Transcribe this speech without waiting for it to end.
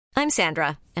I'm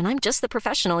Sandra, and I'm just the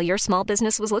professional your small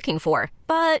business was looking for.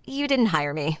 But you didn't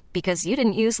hire me because you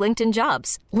didn't use LinkedIn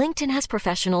Jobs. LinkedIn has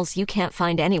professionals you can't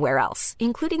find anywhere else,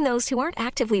 including those who aren't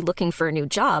actively looking for a new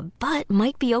job, but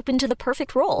might be open to the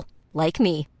perfect role, like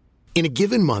me. In a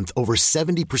given month, over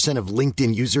 70% of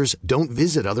LinkedIn users don't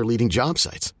visit other leading job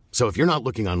sites. So if you're not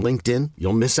looking on LinkedIn,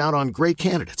 you'll miss out on great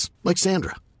candidates like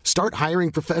Sandra. Start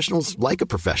hiring professionals like a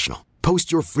professional.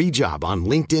 Post your free job on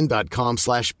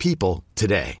linkedin.com/people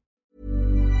today.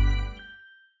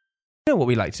 You know what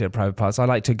we like to do at Private Parts? I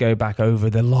like to go back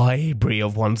over the library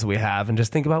of ones that we have and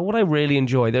just think about what I really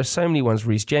enjoy. There's so many ones,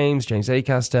 James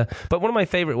Acaster, but one of my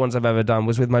favourite ones I've ever done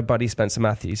was with my buddy Spencer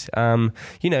Matthews.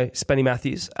 You know, Spenny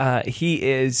Matthews.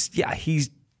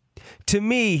 To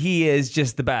me, he is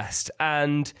just the best.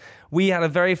 And we had a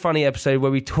very funny episode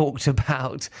where we talked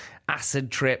about acid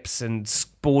trips and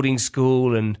boarding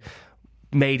school and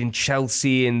Made in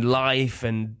Chelsea and life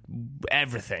and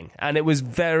everything. And it was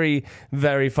very,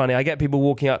 very funny. I get people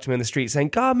walking up to me in the street saying,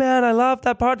 God, man, I love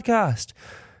that podcast.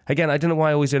 Again, I don't know why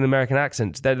I always do an American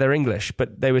accent. They're English,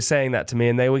 but they were saying that to me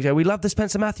and they always go, we love the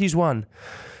Spencer Matthews one.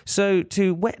 So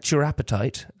to whet your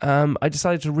appetite, I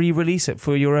decided to re-release it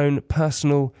for your own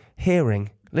personal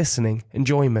hearing, listening,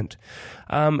 enjoyment.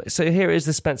 So here is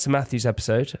the Spencer Matthews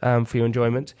episode for your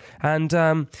enjoyment. And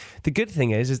the good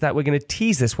thing is that we're going to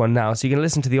tease this one now, so you can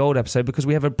listen to the old episode because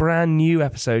we have a brand new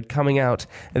episode coming out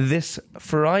this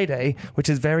Friday, which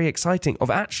is very exciting, of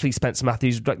actually Spencer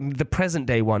Matthews, like the present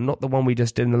day one, not the one we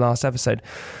just did in the last episode.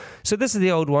 So this is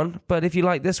the old one, but if you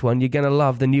like this one, you're going to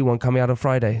love the new one coming out on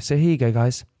Friday. So here you go,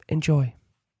 guys. Enjoy.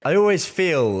 I always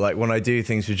feel like when I do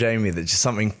things with Jamie that just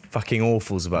something fucking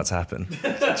awful's about to happen. Do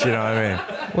you know what I mean?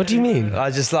 What do you mean?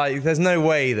 I just like, there's no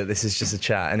way that this is just a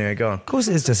chat. Anyway, go on. Of course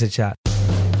it is just a chat.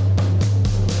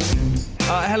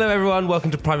 Hello everyone, welcome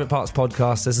to Private Parts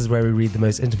Podcast. This is where we read the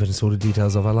most intimate and sordid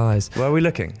details of our lives. Where are we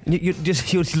looking?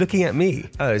 You're looking at me.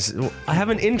 Oh, I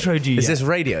haven't introed you yet. Is this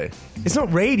radio? It's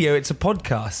not radio, it's a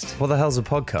podcast. What the hell's a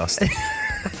podcast?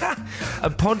 A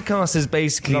podcast is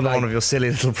basically Another like one of your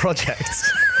silly little projects.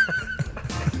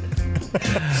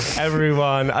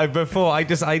 Everyone,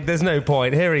 there's no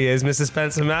point. Here he is, Mr.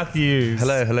 Spencer Matthews.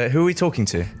 Hello. Who are we talking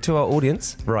to? To our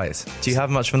audience. Right. Do you have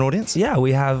much of an audience? Yeah,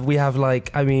 we have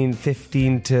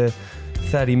 15 to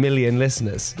 30 million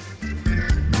listeners.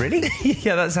 Really?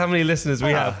 Yeah, that's how many listeners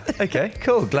we have. Okay,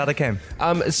 cool. Glad I came.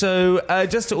 So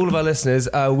just to all of our listeners,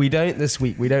 we don't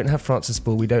have Francis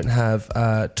Bull, we don't have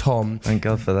Tom. Thank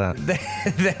God for that.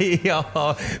 They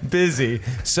are busy.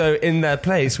 So in their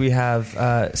place, we have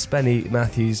Spenny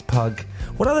Matthews, Pug.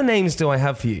 What other names do I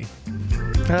have for you?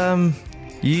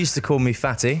 You used to call me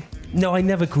Fatty. No, I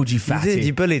never called you Fatty. You did.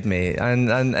 You bullied me, and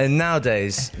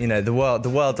nowadays, you know, the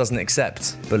world doesn't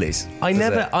accept bullies. I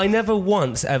never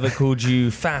once ever called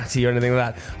you Fatty or anything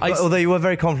like that. Although you were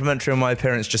very complimentary on my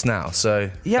appearance just now,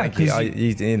 so yeah,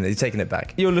 you're taking it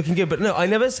back. You're looking good, but no, I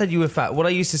never said you were fat. What I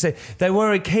used to say, there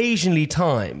were occasionally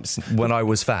times when I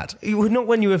was fat. Not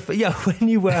when you were, yeah, when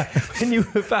you were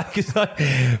fat. Because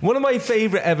one of my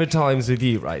favourite ever times with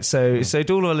you, right? So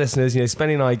to all our listeners, you know,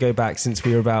 Spenny and I go back since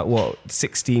we were about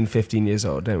 16, 15 years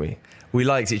old, don't we? We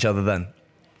liked each other then.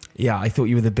 Yeah, I thought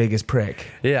you were the biggest prick.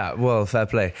 Yeah, well, fair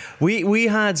play. We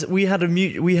had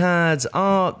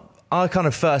our kind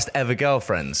of first ever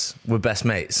girlfriends were best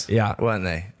mates. Yeah, weren't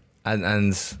they?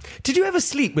 And did you ever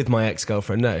sleep with my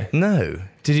ex-girlfriend? No.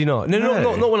 Did you not? No.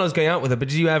 Not when I was going out with her. But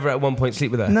did you ever at one point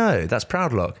sleep with her? No, that's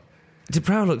Proudlock. Did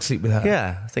Proudlock sleep with her?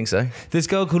 Yeah, I think so. This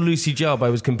girl called Lucy Jubb I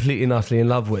was completely and utterly in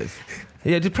love with.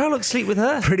 Yeah, did Proudlock sleep with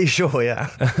her? Pretty sure, yeah.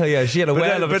 Yeah, she had a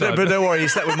whale of a time. But don't worry, he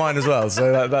slept with mine as well,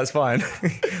 so that's fine.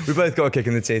 We both got a kick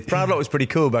in the teeth. Proudlock was pretty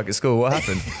cool back at school. What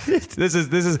happened? This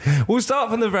is. We'll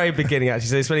start from the very beginning,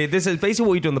 actually. So this is basically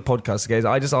what we do on the podcast, guys.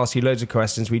 I just ask you loads of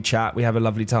questions, we chat, we have a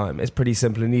lovely time. It's pretty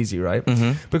simple and easy, right?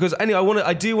 Mm-hmm. Because anyway,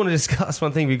 I do want to discuss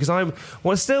one thing because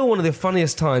still one of the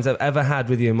funniest times I've ever had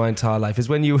with you in my entire life is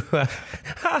when you were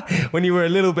a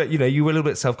little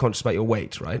bit self-conscious about your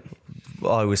weight, right?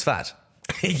 Well, I was fat.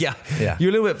 Yeah. You were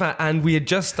a little bit fat, and we had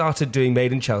just started doing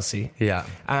Made in Chelsea. Yeah.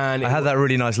 And I had that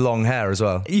really nice long hair as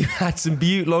well. You had some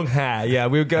beaut long hair. Yeah,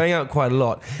 we were going out quite a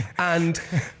lot. And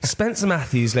Spencer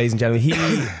Matthews, ladies and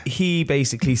gentlemen, he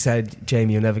basically said,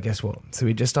 Jamie, you'll never guess what. So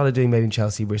we just started doing Made in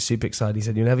Chelsea. We're super excited. He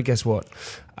said, you'll never guess what.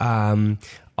 I'm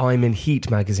in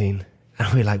Heat magazine.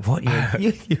 And we're like, what?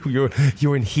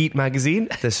 You're in Heat magazine?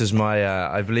 This was my,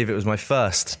 I believe it was my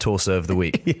first torso of the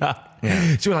week. Yeah.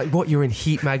 Yeah. So we're like, what, you're in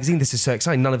Heat magazine? This is so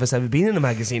exciting. None of us ever been in a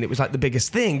magazine. It was like the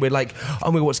biggest thing. We're like,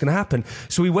 oh my God, what's going to happen?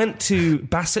 So we went to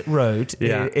Bassett Road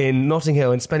in Notting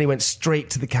Hill, and Spenny went straight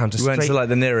to the counter. We went to like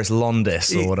the nearest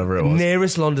Londis or whatever it was.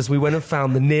 Nearest Londis. We went and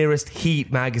found the nearest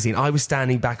Heat magazine. I was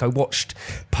standing back. I watched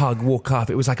Pug walk up.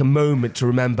 It was like a moment to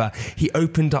remember. He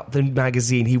opened up the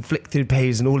magazine. He flicked through the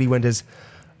pages, and all he went is,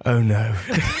 oh no.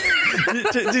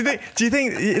 do you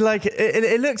think like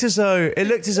it looked as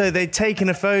though they'd taken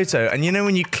a photo, and you know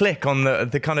when you click on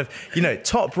the kind of, you know,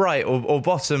 top right or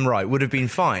bottom right would have been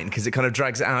fine because it kind of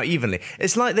drags it out evenly.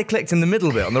 It's like they clicked in the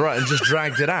middle bit on the right and just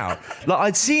dragged it out. Like,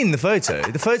 I'd seen the photo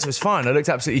was fine. I looked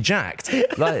absolutely jacked,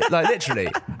 like literally,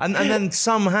 and then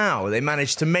somehow they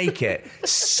managed to make it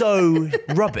so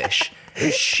rubbish. It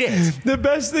was shit. The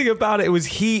best thing about it was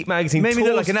Heat magazine. Made me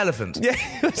look like an elephant. Yeah,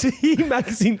 it was a Heat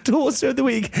magazine torso of the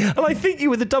week, and I think you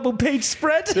were the double page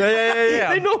spread.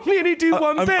 Yeah. They normally only do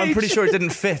one page. I'm pretty sure it didn't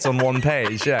fit on one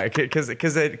page. Yeah, because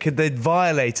they'd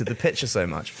violated the picture so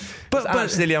much. But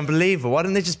absolutely unbelievable. Why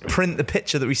didn't they just print the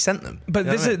picture that we sent them? But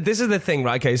this is the thing,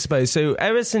 right? Okay, suppose so.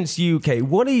 Ever since UK,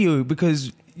 what are you?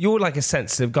 Because you're like a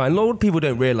sensitive guy, and a lot of people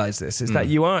don't realise this, is that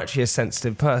you are actually a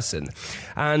sensitive person.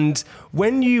 And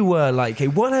when you were like, hey,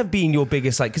 what have been your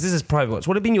biggest, like, because this is private ones,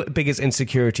 what have been your biggest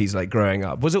insecurities, like, growing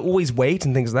up? Was it always weight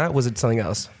and things like that? Was it something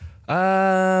else?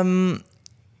 Yeah,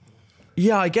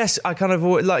 I guess I kind of,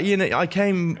 like, you know, I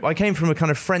came from a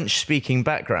kind of French-speaking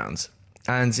background.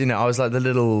 And, you know, I was like the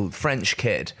little French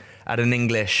kid at an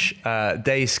English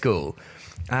day school.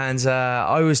 And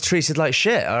I was treated like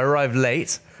shit. I arrived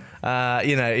late.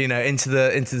 Into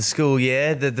the school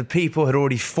year, the people had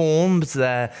already formed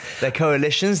their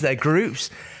coalitions, their groups,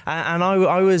 and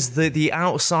I was the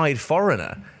outside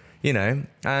foreigner, you know,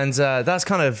 and that was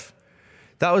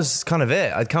kind of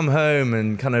it. I'd come home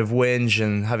and kind of whinge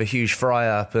and have a huge fry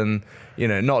up and, you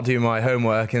know, not do my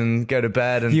homework and go to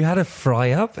bed. And you had a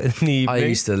fry up in the evening? I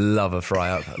used to love a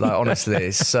fry up. Like, honestly,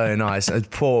 it's so nice.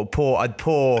 I'd pour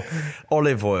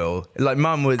olive oil. Like,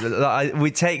 Mum would,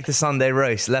 we'd take the Sunday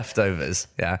roast leftovers,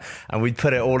 yeah, and we'd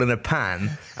put it all in a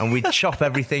pan and we'd chop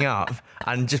everything up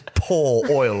and just pour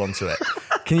oil onto it.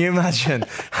 Can you imagine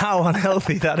how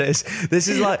unhealthy that is? This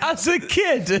is like, as a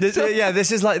kid.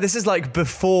 This is like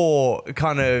before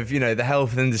kind of, you know, the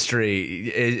health industry.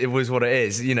 It was what it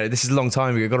is. You know, this is a long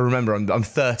time ago. You've got to remember, I'm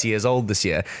 30 years old this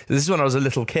year. This is when I was a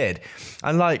little kid,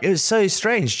 and like, it was so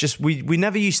strange. Just we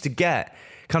never used to get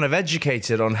kind of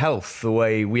educated on health the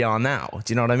way we are now.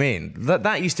 Do you know what I mean?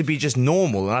 That used to be just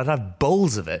normal, and I'd have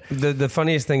bowls of it. The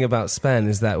funniest thing about Spen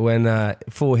is that when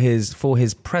for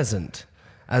his present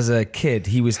as a kid,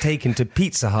 he was taken to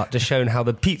Pizza Hut to show how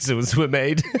the pizzas were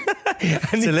made.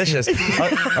 Delicious.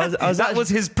 That was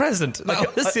his present.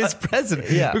 That was his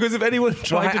present. Yeah. Because if anyone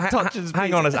tried to touch his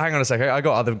hang on a second. I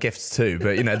got other gifts too,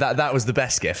 but you know that was the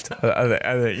best gift.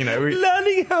 You know,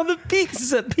 learning how the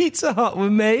pizzas at Pizza Hut were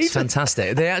made. It's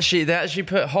fantastic. They actually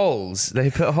put holes.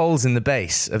 They put holes in the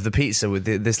base of the pizza with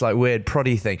this like weird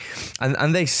proddy thing,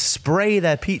 and they spray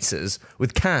their pizzas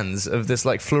with cans of this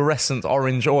like fluorescent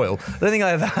orange oil. I don't think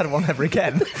I ever had one ever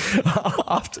again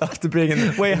after being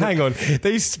in. Wait, hang on.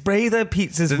 They spray their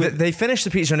pizzas with... They finish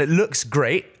the pizza and it looks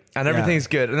great and everything's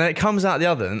good, and then it comes out the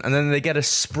oven, and then they get a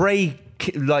spray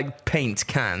like paint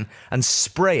can and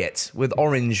spray it with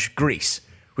orange grease,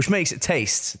 which makes it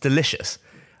taste delicious.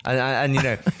 And you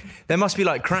know, there must be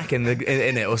like crack in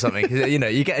it or something. You know,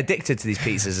 you get addicted to these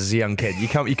pizzas as a young kid.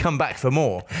 You come back for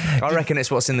more. I reckon it's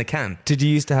what's in the can. Did you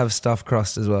used to have stuffed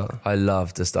crust as well? I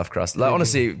loved the stuffed crust. Like,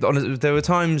 honestly, there were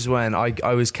times when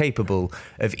I was capable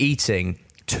of eating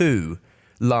 2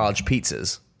 large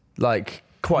pizzas. Like,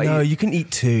 quite. No, you can eat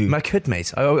 2. I could,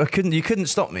 mate. I couldn't. You couldn't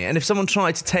stop me. And if someone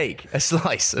tried to take a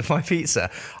slice of my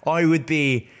pizza, I would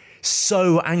be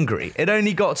so angry. It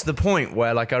only got to the point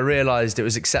where, like, I realised it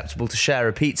was acceptable to share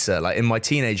a pizza, like, in my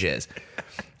teenage years.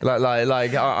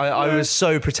 I was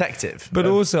so protective. But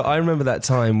also, I remember that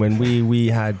time when we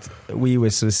were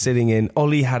sort of sitting in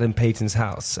Ollie Haddon Payton's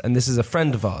house, and this is a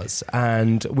friend of ours,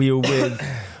 and we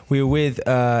were with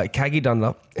Caggie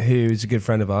Dunlop, who's a good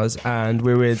friend of ours, and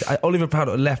we were with Oliver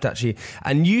Powder left actually,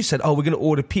 and you said, oh, we're going to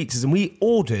order pizzas, and we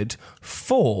ordered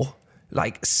 4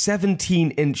 like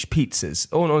 17-inch pizzas,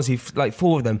 honestly, like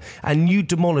 4 of them, and you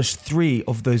demolished 3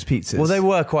 of those pizzas. Well, they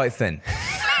were quite thin.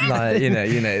 Like, you know,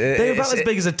 they're about as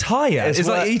big as a tyre. It's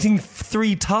like eating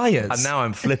 3 tyres. And now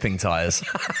I'm flipping tyres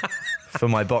for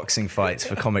my boxing fights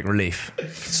for Comic Relief.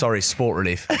 Sorry, Sport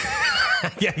Relief.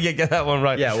 Yeah, get that one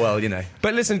right. Yeah, well, you know.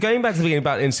 But listen, going back to the beginning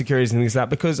about insecurities and things like that,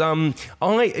 because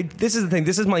this is the thing,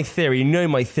 this is my theory. You know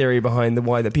my theory behind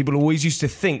why that people always used to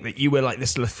think that you were like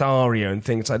this Lothario and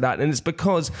things like that, and it's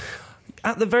because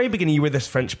at the very beginning, you were this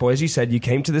French boy. As you said, you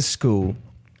came to this school.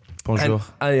 Bonjour.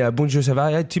 Bonjour, ça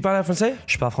va? Tu parles français?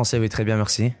 Je parle français, oui, très bien,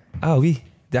 merci. Ah oui,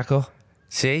 d'accord.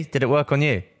 See, did it work on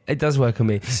you? It does work on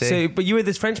me. See? So, but you were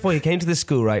this French boy who came to this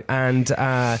school, right? And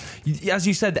as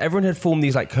you said, everyone had formed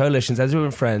these like coalitions, everyone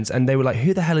were friends, and they were like,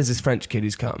 "Who the hell is this French kid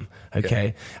who's come?" Okay,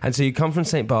 yeah. And so you come from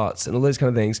St. Bart's and all those kind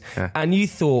of things, and you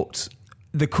thought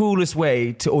the coolest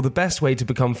way to, or the best way to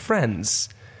become friends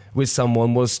with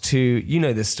someone was to, you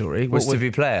know, this story Was to be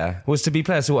player. Was to be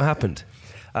player. So what happened?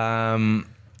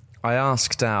 I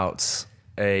asked out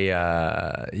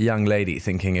a young lady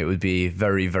thinking it would be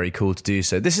very, very cool to do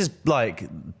so. This is like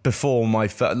before my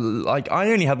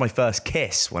I only had my first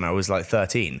kiss when I was like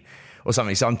 13 or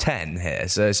something, so I'm 10 here,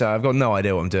 so I've got no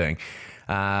idea what I'm doing,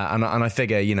 and I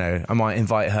figure, you know, I might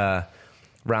invite her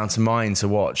round to mine to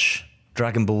watch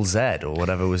Dragon Ball Z or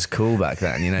whatever was cool back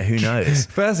then, you know, who knows.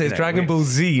 Firstly, it's Dragon Ball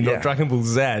Z, not Dragon Ball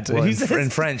Z. Well, in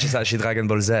French, it's actually Dragon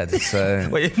Ball Z. So.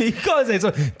 Wait, you can't say it's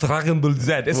not Dragon Ball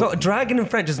Z. It's not dragon in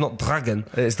French. It's not dragon.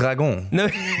 It's dragon. No,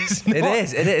 it's not. It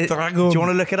is. Dragon. Do you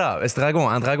want to look it up? It's dragon,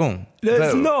 un dragon. No,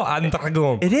 it's not un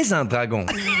dragon. It is un dragon.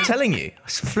 I'm telling you,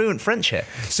 it's fluent French here.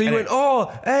 So you went,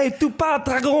 oh, hey, tu parles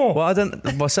dragon. Well,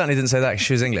 I certainly didn't say that because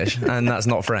she was English, and that's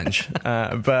not French.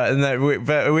 But no,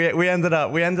 we ended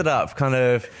up kind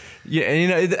of. Yeah, you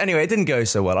know. Anyway, it didn't go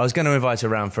so well. I was going to invite her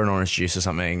around for an orange juice or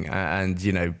something, and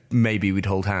you know, maybe we'd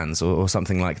hold hands or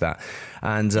something like that.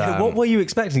 And what were you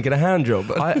expecting? Get a hand job?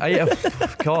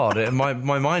 God, my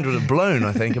mind would have blown.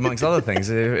 I think, amongst other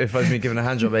things, if I'd been given a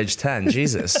hand job age 10.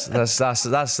 Jesus,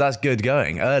 that's good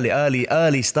going.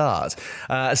 Early start.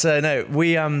 So no,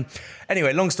 we.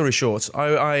 Anyway, long story short,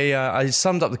 I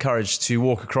summed up the courage to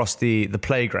walk across the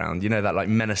playground. You know, that like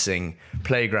menacing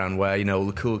playground where, you know, all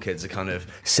the cool kids are kind of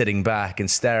sitting back and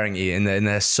staring at you in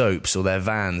their soaps or their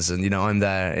Vans, and you know, I'm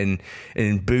there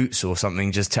in boots or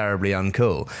something, just terribly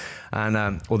uncool.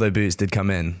 And although boots did come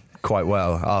in quite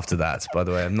well after that, by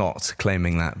the way, I'm not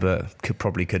claiming that, but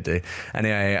probably could do.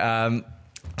 Anyway,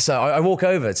 so I walk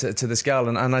over to this girl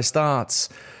and I start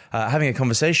having a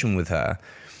conversation with her.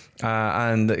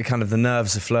 And kind of the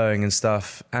nerves are flowing and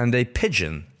stuff, and a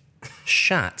pigeon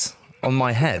shat on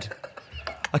my head.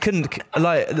 I couldn't,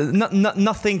 like,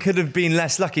 nothing could have been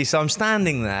less lucky. So I'm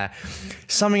standing there,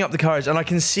 summing up the courage, and I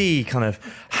can see kind of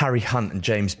Harry Hunt and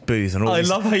James Booth and all. I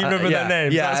love how you remember that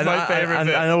name. Yeah, that's my favourite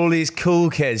bit. And all these cool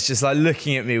kids just like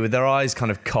looking at me with their eyes kind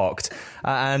of cocked,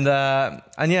 and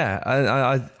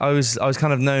yeah, I was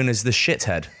kind of known as the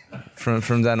shithead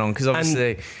from then on, because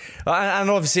obviously. And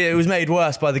obviously it was made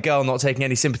worse by the girl not taking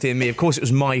any sympathy in me. Of course it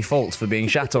was my fault for being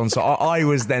shat on, so I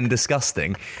was then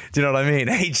disgusting. Do you know what I mean?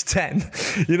 Age 10.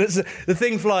 You know, the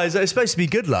thing flies, it's supposed to be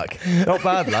good luck, not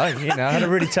bad luck. You know, I had a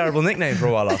really terrible nickname for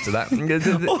a while after that.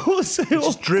 Also, it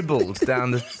just dribbled down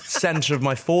the centre of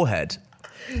my forehead.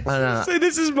 So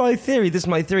this is my theory.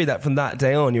 That from that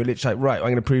day on, you were literally like, right, I'm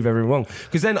going to prove everyone wrong.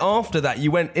 Because then after that, you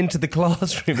went into the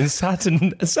classroom and sat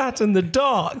in the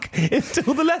dark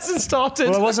until the lesson started.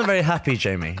 Well, I wasn't very happy,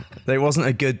 Jamie. It wasn't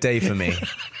a good day for me.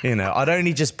 You know, I'd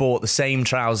only just bought the same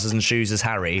trousers and shoes as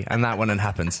Harry, and that wouldn't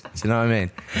happen. Do you know what I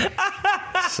mean?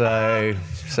 So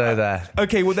there.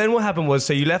 Okay, well then what happened was,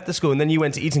 so you left the school and then you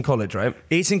went to Eton College, right?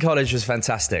 Eton College was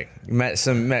fantastic. Met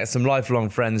some lifelong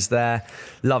friends there.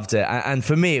 Loved it. And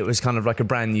for me, it was kind of like a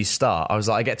brand new start. I was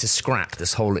like, I get to scrap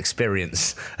this whole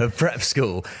experience of prep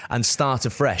school and start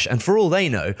afresh. And for all they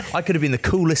know, I could have been the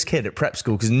coolest kid at prep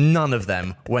school because none of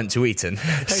them went to Eton.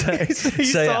 So you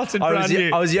started brand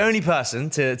new. I was the only person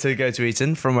to go to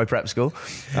Eton from my prep school.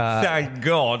 Thank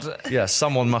God. Yeah,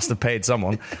 someone must have paid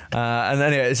someone. And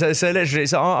anyway, so literally,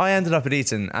 I ended up at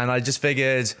Eton, and I just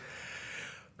figured,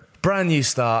 brand new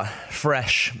start,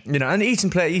 fresh, you know. And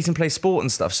Eton play sport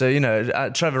and stuff. So, you know,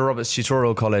 at Trevor Roberts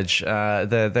Tutorial College,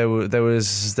 there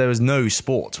was no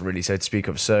sport really, so to speak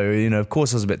of. So, you know, of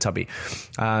course, I was a bit tubby.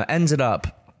 Ended up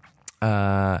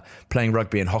playing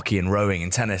rugby and hockey and rowing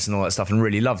and tennis and all that stuff, and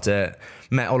really loved it.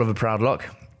 Met Oliver Proudlock.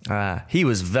 He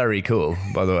was very cool,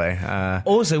 by the way.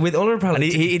 Also, with Oliver Proudlock, and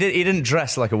he didn't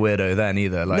dress like a weirdo then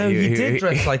either. Like, no, he did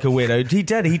dress like a weirdo. He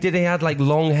did. He had like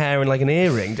long hair and like an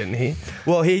earring, didn't he?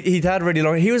 Well, he had really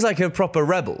long. He was like a proper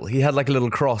rebel. He had like a little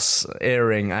cross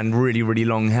earring and really, really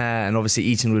long hair. And obviously,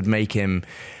 Eton would make him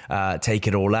take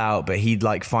it all out, but he'd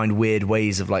like find weird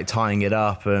ways of like tying it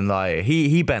up, and like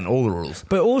he bent all the rules.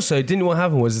 But also, didn't what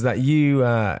happened was that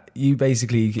you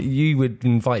basically you would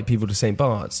invite people to St.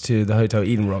 Bart's, to the Hotel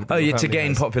Eden Rock. Oh yeah, to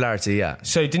gain popularity, yeah.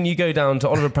 So didn't you go down to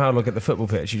Oliver Proudlock at the football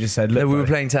pitch? You just said, look, no, we were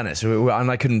playing tennis,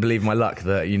 and I couldn't believe my luck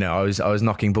that, you know, I was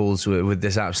knocking balls with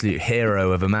this absolute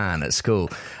hero of a man at school,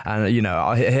 and you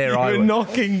know,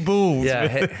 knocking balls.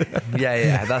 Yeah,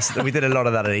 yeah. We did a lot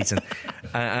of that at Eton.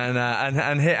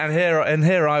 And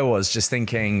here I was just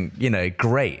thinking,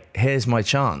 great, here's my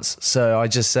chance. So I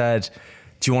just said,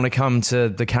 do you want to come to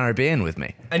the Caribbean with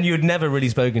me? And you had never really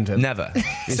spoken to him? Never.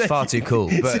 He's far too cool.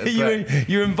 But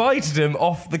you invited him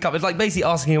off the cup. It's like basically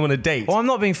asking him on a date. Well, I'm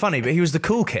not being funny, but he was the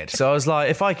cool kid. So I was like,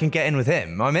 if I can get in with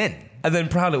him, I'm in. And then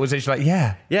Proudlet was actually like,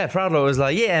 yeah. Yeah, Proudlet was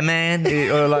like, yeah, man. He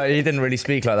didn't really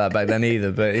speak like that back then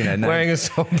either, but, no. Wearing a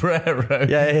sombrero.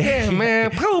 Yeah,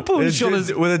 man.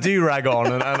 With a do-rag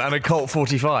on and a Colt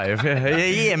 45.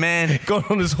 Yeah, man. Got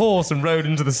on his horse and rode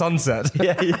into the sunset.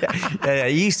 Yeah.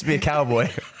 He used to be a cowboy.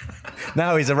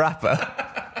 Now he's a rapper.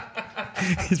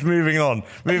 He's moving up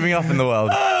in the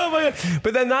world. Oh my God.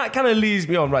 But then that kind of leads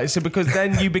me on, right? So because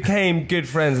then you became good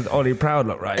friends with Ollie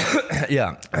Proudlet, right?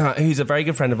 Yeah. Who's a very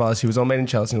good friend of ours, who was on Made in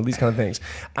Chelsea and all these kind of things.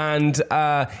 And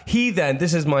he then,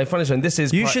 this is my funny show, and this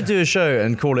is... You should do a show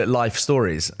and call it Life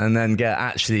Stories and then get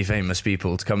actually famous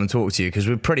people to come and talk to you, because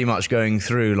we're pretty much going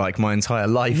through like my entire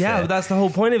life. Yeah, here. but that's the whole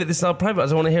point of it. This is our private.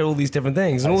 I want to hear all these different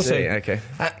things. And also, okay.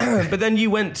 But then you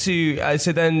went to...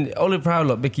 so then Ollie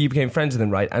Proudlet, you became friends with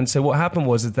him, right? And so what happened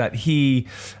was that he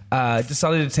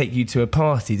decided to take you to a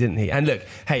party, didn't he? And look,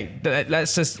 hey,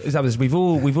 let's just establish, we've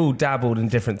all dabbled in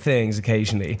different things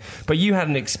occasionally, but you had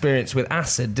an experience with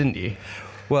acid, didn't you?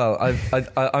 Well,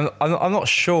 I'm not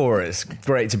sure it's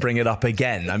great to bring it up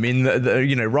again. I mean,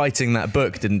 writing that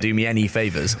book didn't do me any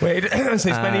favours. Wait, so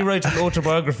Spenny wrote an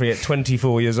autobiography at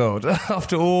 24 years old.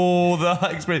 After all the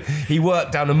experience, he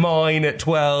worked down a mine at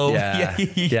 12.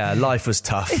 Yeah, life was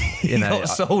tough. He got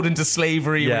sold into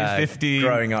slavery when he was 15.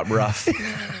 Growing up rough.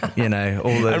 All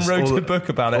those. And wrote a book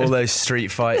about it. All those street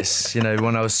fights.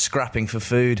 When I was scrapping for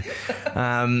food.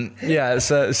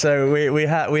 So we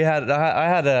had.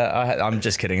 I'm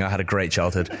just kidding. I had a great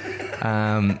childhood.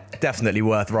 Definitely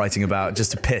worth writing about,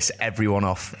 just to piss everyone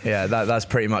off. Yeah, that's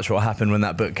pretty much what happened when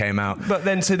that book came out. But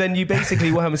then you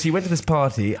basically, what happened? So you went to this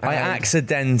party. And I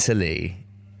accidentally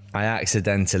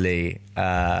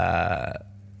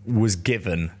was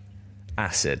given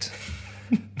acid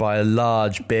by a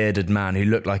large bearded man who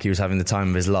looked like he was having the time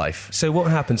of his life. So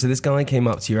what happened? So this guy came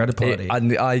up to you at a party.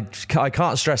 I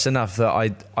can't stress enough that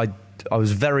I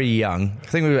was very young. I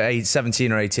think we were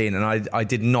 17 or 18, and I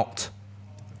did not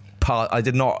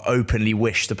openly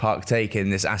wish to partake in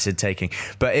this acid taking,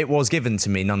 but it was given to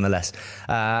me nonetheless,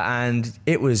 and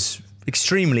it was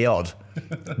extremely odd,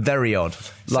 very odd.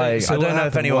 I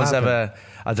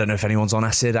don't know if anyone's on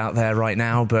acid out there right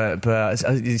now, but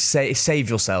save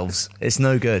yourselves. It's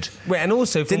no good. Wait, and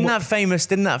also didn't that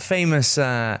famous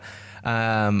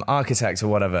architect or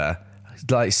whatever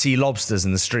see lobsters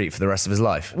in the street for the rest of his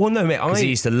life? Well, no, mate, because he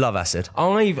used to love acid.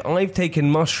 I've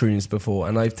taken mushrooms before,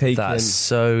 and I've taken... That's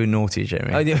so naughty,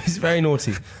 Jamie. It's very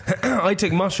naughty. I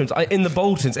took mushrooms in the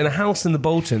Boltons, in a house in the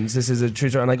Boltons. This is a true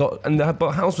story. And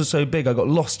the house was so big, I got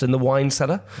lost in the wine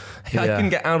cellar. I couldn't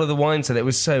get out of the wine cellar. It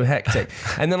was so hectic.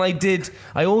 And then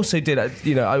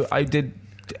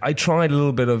I tried a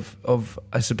little bit of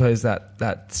I suppose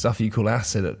that stuff you call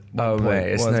acid at one point.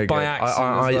 Mate, it's no good. By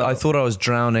accident. I thought I was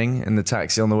drowning in the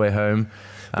taxi on the way home.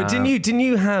 But didn't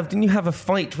you have a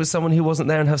fight with someone who wasn't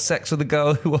there and have sex with a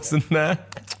girl who wasn't there?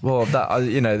 Well, back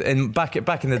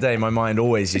in the day, my mind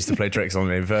always used to play tricks on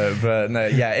me. But no,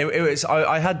 yeah, it was.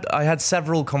 I had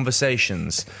several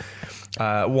conversations.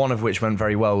 One of which went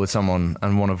very well with someone,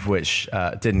 and one of which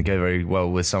didn't go very well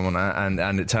with someone,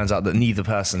 and it turns out that neither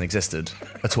person existed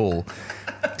at all.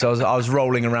 So I was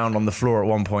rolling around on the floor at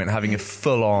one point, having a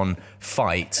full-on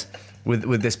fight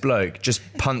with this bloke, just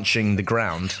punching the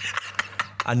ground.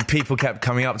 And people kept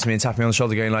coming up to me and tapping me on the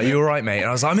shoulder, going like, "You all right, mate?" And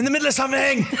I was like, "I'm in the middle of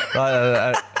something."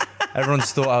 Everyone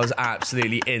just thought I was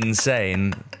absolutely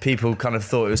insane. People kind of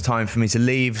thought it was time for me to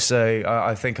leave, so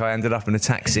I think I ended up in a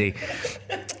taxi.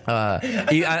 Then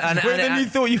you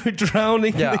thought you were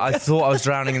drowning. Yeah, I thought I was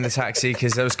drowning in the taxi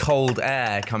because there was cold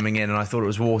air coming in, and I thought it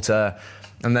was water.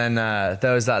 And then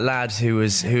there was that lad who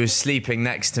was sleeping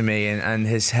next to me, and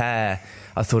his hair,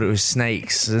 I thought it was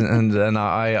snakes, and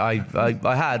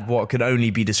I had what could only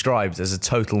be described as a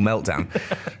total meltdown.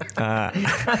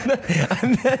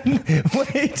 And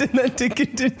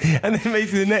then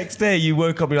maybe the next day you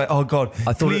woke up and you're like, oh God,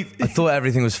 I thought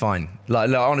everything was fine.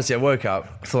 Like honestly, I woke up,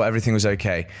 I thought everything was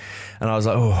okay, and I was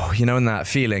like, and that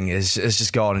feeling is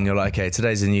just gone, and you're like, okay,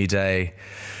 today's a new day.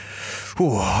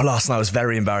 Ooh, last night was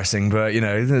very embarrassing, but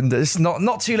it's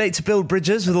not too late to build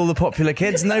bridges with all the popular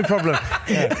kids. No problem.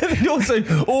 Yeah. And also,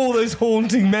 all those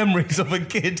haunting memories of a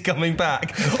kid coming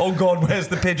back. Oh God, where's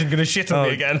the pigeon going to shit on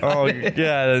me again? Oh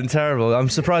yeah, terrible. I'm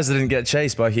surprised I didn't get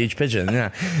chased by a huge pigeon.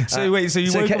 Yeah. So you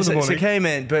woke up in the morning. So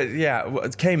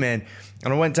came in,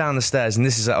 And I went down the stairs, and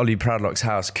this is at Ollie Proudlock's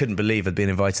house. Couldn't believe I'd been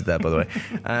invited there, by the way.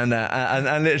 And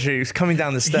literally, was coming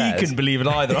down the stairs. He couldn't believe it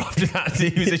either after that.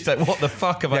 He was just like, what the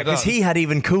fuck have I done? Because he had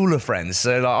even cooler friends.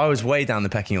 So like, I was way down the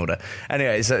pecking order.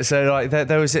 Anyway, so like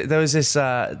there was this.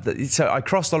 So I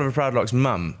crossed Oliver Proudlock's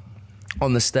mum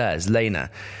on the stairs,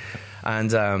 Lena.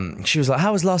 And she was like,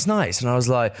 how was last night? And I was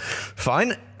like,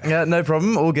 fine. Yeah, no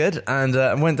problem, all good. And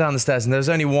went down the stairs, and there was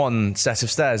only one set of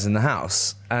stairs in the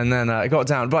house. And then I got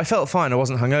down, but I felt fine. I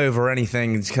wasn't hungover or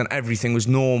anything. Everything was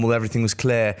normal, everything was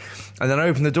clear. And then I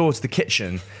opened the door to the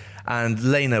kitchen, and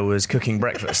Lena was cooking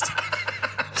breakfast.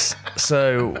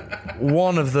 So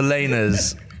one of the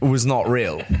Lenas was not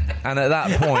real. And at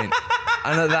that point,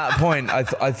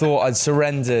 I thought I'd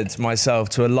surrendered myself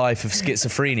to a life of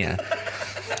schizophrenia.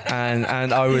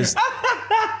 And I was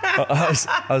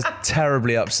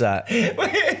terribly upset.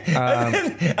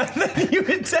 And then you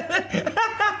were telling...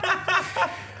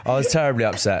 I was terribly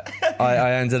upset.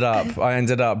 I ended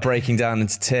up breaking down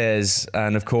into tears,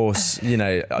 and of course,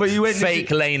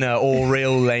 fake Lena or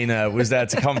real Lena was there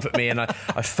to comfort me, and I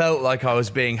felt like I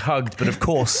was being hugged, but of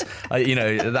course,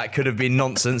 that could have been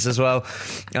nonsense as well.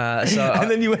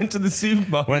 Then you went to the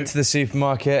supermarket. Went to the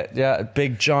supermarket, yeah,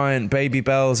 big giant Baby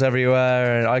Bells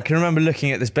everywhere, and I can remember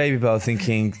looking at this Baby Bell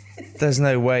thinking, there's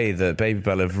no way that Baby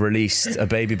Bell have released a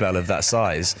Baby Bell of that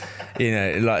size.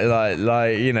 It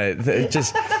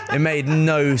made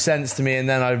no sense to me. And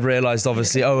then I realised,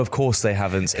 obviously, of course they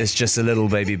haven't. It's just a little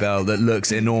Baby Bell that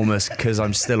looks enormous because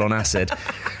I'm still on acid.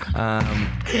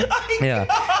 Yeah.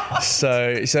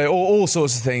 So all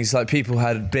sorts of things. Like people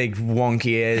had big wonky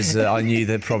ears that I knew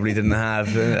they probably didn't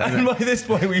have. And by this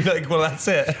point, we were like, well, that's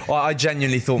it. Well, I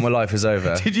genuinely thought my life was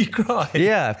over. Did you cry?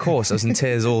 Yeah, of course. I was in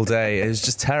tears all day. It was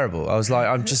just terrible. I was like,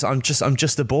 I'm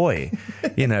just a boy.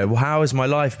 How has my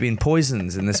life been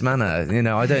poisoned in this manner?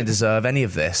 I don't deserve any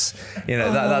of this.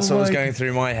 That's what was going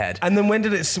through my head. And then when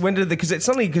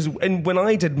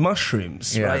I did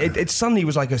mushrooms, yeah. Right, it suddenly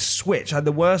was like a switch. I had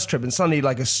the worst trip, and suddenly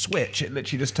like a switch, it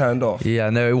literally just turned off. Yeah,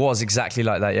 no, it was exactly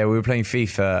like that. Yeah, we were playing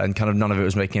FIFA, and kind of none of it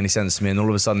was making any sense to me, and all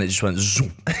of a sudden it just went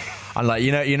zoom. And like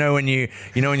when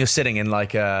you're sitting in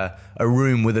like a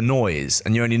room with a noise,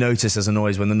 and you only notice there's a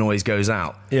noise when the noise goes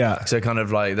out. Yeah. So kind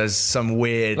of like there's some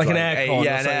weird like an aircon.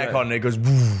 Yeah, an aircon, and it goes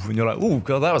woof, and you're like, oh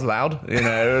god, that was loud.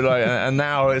 And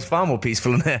now it's far more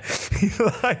peaceful in here.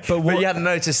 But you hadn't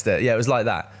noticed it. Yeah, it was like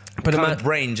that. But my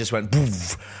brain just went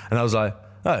woof, and I was like,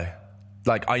 oh,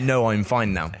 like I know I'm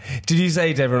fine now. Did you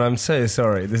say to everyone, I'm so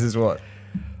sorry? This is what.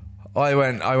 I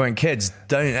went, kids,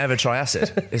 don't ever try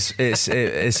acid.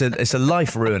 It's a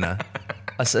life ruiner.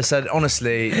 I said,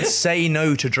 honestly, say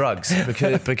no to drugs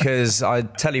because I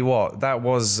tell you what, that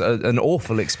was an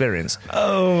awful experience.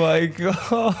 Oh my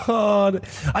god!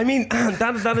 I mean,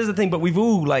 that is the thing. But we've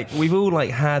all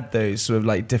had those sort of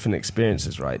like different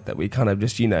experiences, right? That we kind of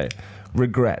just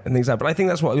regret and things like that. But I think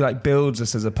that's what like builds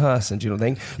us as a person. Do you know what I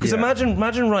think? Because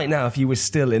imagine right now if you were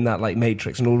still in that like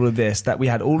Matrix and all of this, that we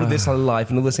had all of this life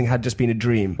and all this thing had just been a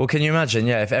dream. Well, can you imagine?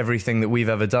 Yeah, if everything that we've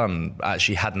ever done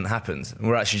actually hadn't happened,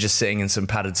 we're actually just sitting in some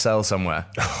padded cell somewhere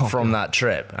from that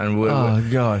trip, and we're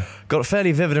god. Got a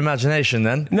fairly vivid imagination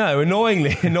then. No,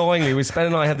 annoyingly, Ben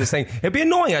and I had this thing. It'd be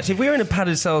annoying actually if we were in a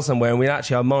padded cell somewhere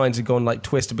and our minds had gone like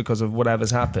twisted because of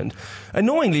whatever's happened.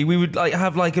 Annoyingly, we would like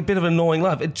have like a bit of an annoying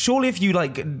life. Surely if you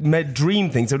like dream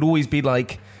things, it would always be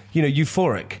like,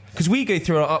 euphoric. Because we go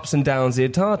through our ups and downs the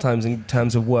entire times in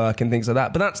terms of work and things like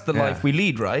that. But that's the life we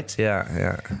lead, right?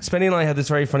 Yeah. Spenny and I have this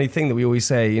very funny thing that we always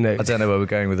say, I don't know where we're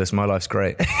going with this. My life's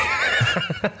great.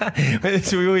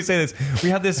 So we always say this. We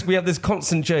have this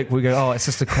constant joke. We go, oh, it's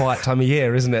just a quiet time of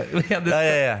year, isn't it? We have this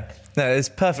yeah. No, it's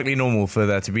perfectly normal for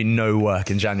there to be no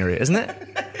work in January, isn't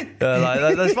it?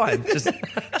 That's fine. Just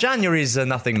January's a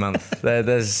nothing month.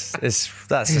 That's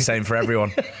the same for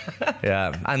everyone.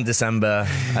 Yeah, and December,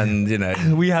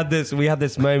 and we had this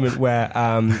moment where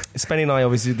Spenny and I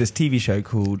obviously did this TV show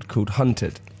called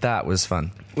Hunted. That was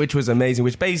fun. Which was amazing,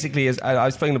 which basically is,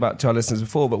 I've spoken about to our listeners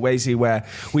before, but basically where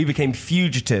we became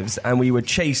fugitives and we were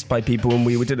chased by people, and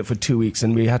we did it for 2 weeks,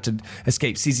 and we had to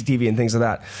escape CCTV and things like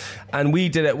that. And we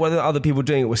did it, well, the other people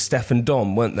doing it was Steph and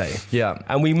Dom, weren't they? Yeah.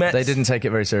 And we met... They didn't take it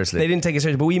very seriously. They didn't take it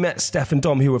seriously, but we met Steph and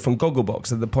Dom, who were from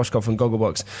Gogglebox, the posh couple from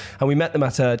Gogglebox, and we met them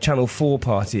at a Channel 4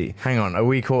 party. Hang on, are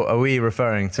we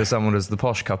referring to someone as the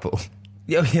posh couple?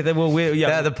 Yeah,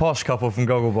 they're the posh couple from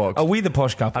Gogglebox. Are we the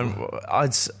posh couple?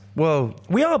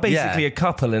 We are basically a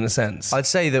couple in a sense. I'd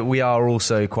say that we are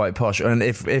also quite posh, and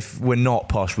if we're not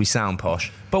posh, we sound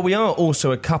posh. But we are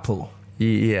also a couple.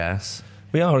 Yes.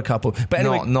 We are a couple. But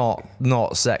anyway,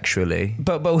 not sexually.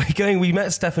 But we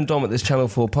met Steph and Dom at this Channel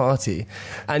 4 party,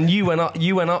 and you went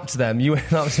up to them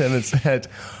and said,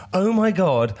 "Oh my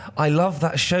God, I love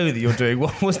that show that you're doing."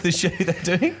 What was the show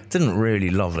they're doing? Didn't really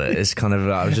love it. It's kind of,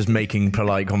 I was just making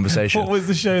polite conversation. What was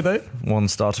the show though? 1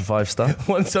 star to 5 star.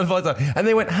 1 star to 5 star. And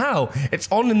they went, "How? It's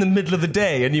on in the middle of the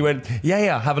day." And you went,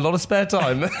 yeah, have a lot of spare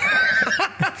time.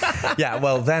 Yeah,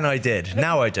 well, then I did.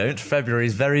 Now I don't. February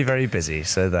is very, very busy,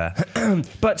 so there.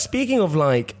 But speaking of,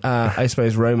 like, I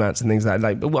suppose romance and things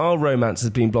like our romance has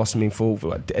been blossoming for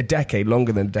a decade,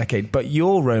 longer than a decade, but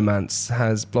your romance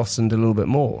has blossomed a little bit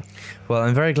more. Well,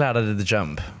 I'm very glad I did the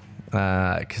jump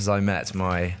because I met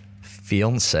my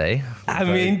fiance. I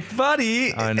mean,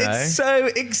 buddy, I know. It's so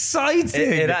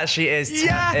exciting. It actually is.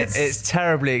 Yes! It's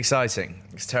terribly exciting.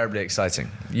 It's terribly exciting.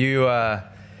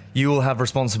 You will have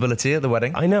responsibility at the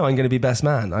wedding. I know, I'm going to be best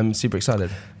man. I'm super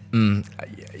excited.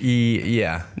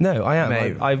 Yeah. No, I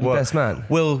am. I'm best man.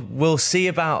 We'll see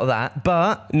about that,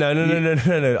 but...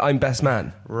 No. I'm best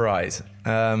man. Right.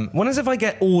 When is if I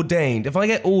get ordained? If I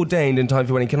get ordained in time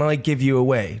for wedding, can I give you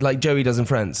away? Like Joey does in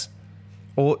Friends?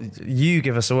 Or you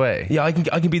give us away? Yeah, I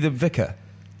can be the vicar.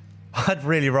 I'd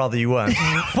really rather you weren't.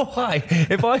 Why?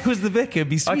 If I was the vicar, it'd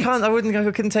be sweet.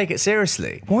 I couldn't take it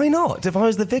seriously. Why not? If I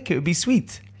was the vicar, it would be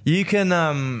sweet. You can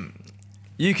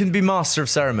be master of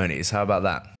ceremonies. How about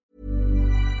that?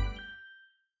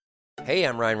 Hey,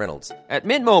 I'm Ryan Reynolds. At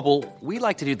Mint Mobile, we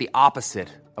like to do the opposite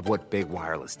of what Big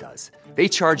Wireless does. They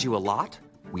charge you a lot,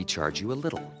 we charge you a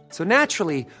little. So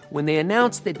naturally, when they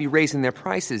announced they'd be raising their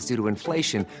prices due to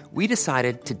inflation, we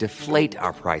decided to deflate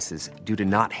our prices due to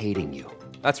not hating you.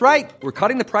 That's right. We're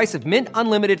cutting the price of Mint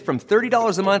Unlimited from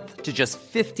 $30 a month to just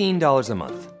 $15 a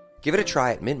month. Give it a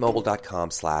try at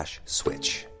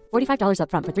mintmobile.com/switch. $45 up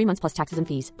front for 3 months plus taxes and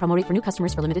fees. Promo rate for new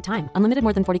customers for limited time. Unlimited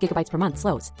more than 40 gigabytes per month.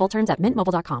 Slows full terms at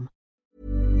mintmobile.com.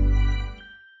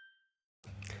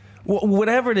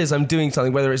 Whatever it is, I'm doing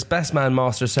something, whether it's best man,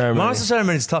 master of ceremony. Master of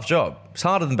ceremony is a tough job. It's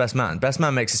harder than best man. Best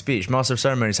man makes a speech. Master of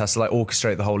ceremonies has to like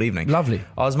orchestrate the whole evening. Lovely.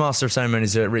 I was master of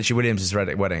ceremonies at Richie Williams'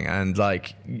 wedding, and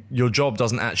like your job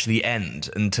doesn't actually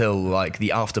end until like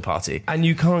the after party. And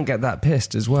you can't get that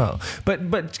pissed as well.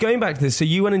 But going back to this, so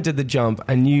you went and did the jump,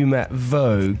 and you met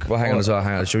Vogue. Well, hang on.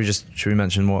 Should we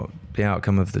mention what the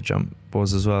outcome of the jump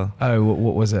was as well? Oh,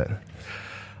 what was it?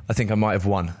 I think I might have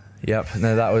won. Yep.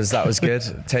 No, that was good.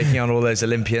 Taking on all those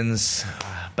Olympians.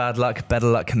 Bad luck, better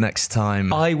luck next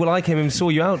time. I came and saw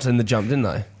you out in the jump, didn't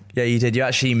I? Yeah, you did. You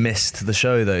actually missed the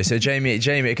show though. So Jamie, I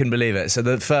couldn't believe it. So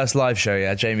the first live show,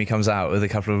 yeah, Jamie comes out with a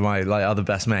couple of my like other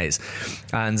best mates,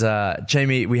 and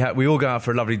Jamie, we all go out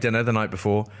for a lovely dinner the night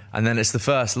before, and then it's the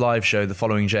first live show the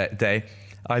following day.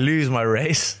 I lose my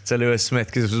race to Lewis Smith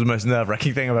because it was the most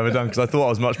nerve-wracking thing I've ever done because I thought I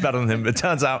was much better than him, but it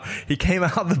turns out he came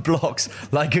out the blocks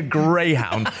like a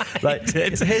greyhound. Like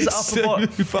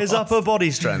his upper body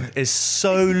strength is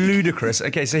so ludicrous.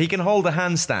 Okay, so he can hold a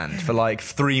handstand for like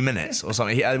 3 minutes or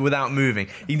something without moving.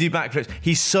 He can do backflips.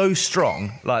 He's so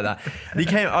strong like that. And he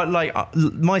came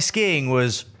my skiing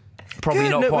was probably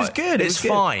good. not No, quite. It was good. It's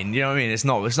fine. You know what I mean? It's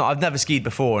not. I've never skied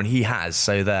before, and he has.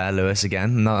 So there, Lewis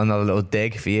again. Another little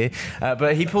dig for you.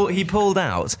 But he pulled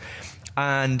out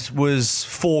and was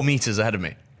 4 meters ahead of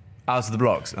me out of the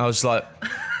blocks. I was just like,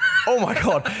 oh my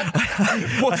God.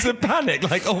 What's the panic?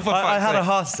 Like, oh, for I had a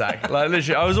heart attack. Like,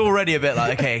 literally, I was already a bit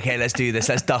like, okay, let's do this.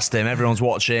 Let's dust him. Everyone's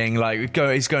watching. Like,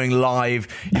 he's going live.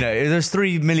 You know, there's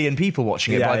 3 million people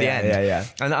watching it by the end. Yeah.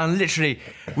 And literally,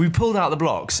 we pulled out the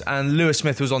blocks, and Lewis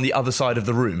Smith was on the other side of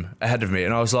the room ahead of me,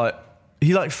 and I was like,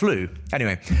 he like flew.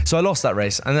 Anyway, so I lost that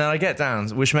race, and then I get down,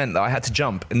 which meant that I had to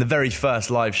jump. In the very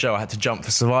first live show, I had to jump for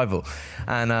survival.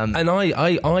 And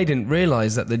I didn't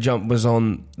realise that the jump was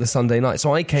on the Sunday night,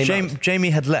 so I came out. Jamie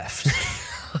had left.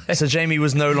 So Jamie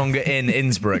was no longer in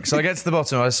Innsbruck. So I get to the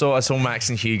bottom. I saw Max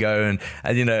and Hugo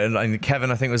and you know and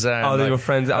Kevin I think was there. Oh, they were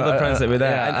friends, other friends that were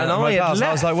there. Yeah, and I had left.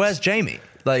 I was like, "Where's Jamie?"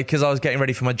 Like because I was getting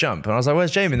ready for my jump, and I was like,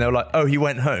 "Where's Jamie?" And they were like, "Oh, he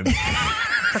went home."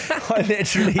 I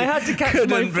literally had to catch couldn't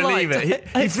my believe flight. it.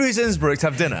 He flew to Innsbruck to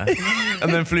have dinner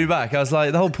and then flew back. I was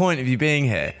like, the whole point of you being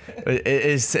here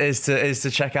is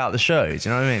to check out the show. Do you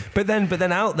know what I mean? But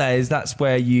then out there that's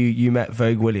where you met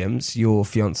Vogue Williams, your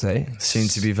fiance, soon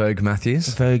to be Vogue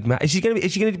Matthews. Is she going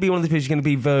to be one of the people? She's going to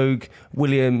be Vogue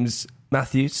Williams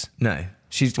Matthews? No.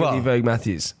 She's going to be Vogue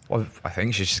Matthews. Well, I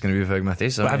think she's just going to be Vogue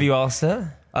Matthews. Have you asked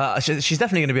her? She's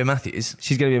definitely going to be a Matthews.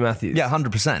 She's going to be a Matthews. Yeah,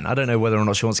 100%. I don't know whether or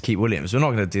not she wants to keep Williams. We're not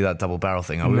going to do that double barrel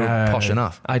thing. We're posh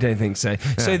enough. I don't think so.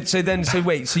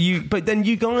 Yeah. But then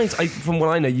you guys, from what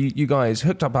I know, you guys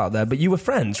hooked up out there, but you were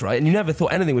friends, right? And you never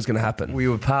thought anything was going to happen. We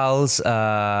were pals.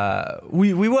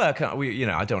 We were, I don't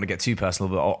want to get too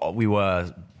personal, but we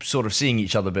were sort of seeing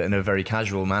each other, but in a very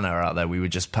casual manner out there. We were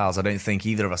just pals. I don't think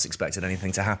either of us expected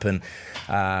anything to happen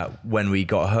when we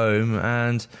got home,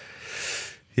 and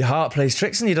your heart plays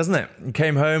tricks on you, doesn't it? We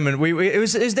came home and it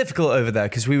was difficult over there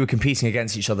because we were competing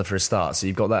against each other for a start. So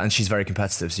you've got that, and she's very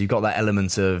competitive. So you've got that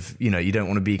element of, you don't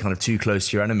want to be kind of too close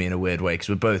to your enemy in a weird way because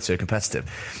we're both so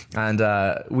competitive. And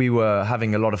we were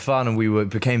having a lot of fun, and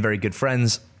became very good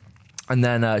friends. And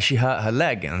then she hurt her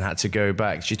leg and had to go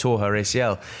back. She tore her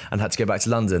ACL and had to go back to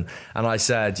London. And I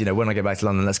said, when I get back to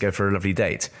London, let's go for a lovely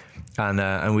date.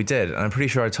 And we did. And I'm pretty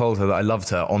sure I told her that I loved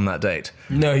her on that date.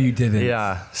 No, you didn't.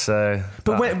 Yeah. So,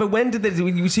 when did it?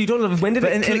 So you don't love. When did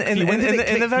it click?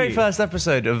 In the very first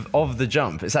episode of The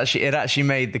Jump, it actually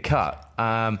made the cut.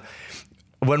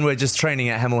 When we're just training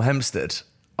at Hemel Hempstead,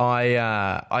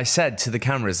 I said to the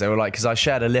cameras, they were like, because I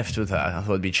shared a lift with her, I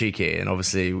thought it'd be cheeky, and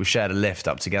obviously we shared a lift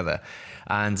up together,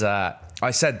 and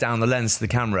I said down the lens to the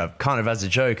camera, kind of as a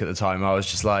joke at the time, I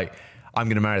was just like, I'm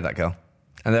going to marry that girl.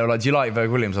 And they were like, do you like Vogue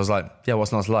Williams? I was like, yeah,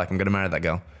 what's not to like? I'm going to marry that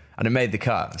girl. And it made the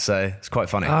cut, so it's quite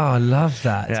funny. Oh, I love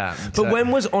that. Yeah. But when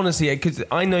was, honestly, because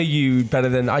I know you better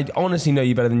than, I honestly know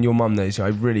you better than your mum knows you. I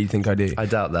really think I do. I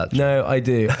doubt that. No, I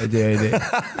do.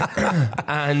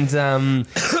 And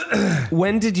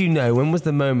when did you know, when was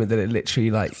the moment that it literally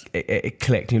it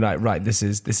clicked and you're like, right, this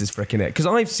is freaking it? Because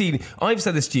I've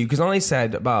said this to you, because I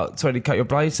said about, sorry to cut you off,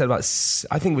 but I said about,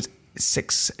 I think it was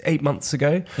 6-8 months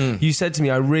ago, you said to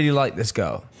me, I really like this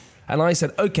girl. And I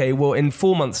said, okay, well, in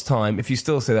 4 months' time, if you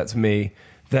still say that to me,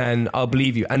 then I'll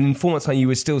believe you. And in 4 months' time, you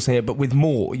were still saying it, but with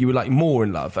more. You were like more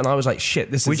in love. And I was like,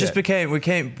 shit, this is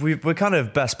we're kind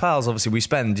of best pals. Obviously, we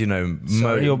spend,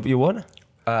 Sorry, you're what?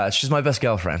 She's my best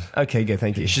girlfriend. Okay, good,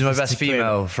 thank you. She's my best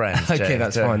female friend. Okay, Jay.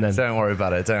 that's fine then. Don't worry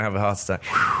about it. Don't have a heart attack.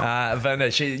 But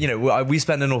no, we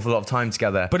spend an awful lot of time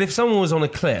together. But if someone was on a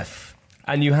cliff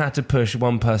and you had to push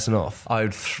one person off, I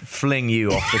would fling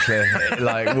you off the cliff.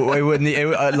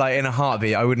 Like in a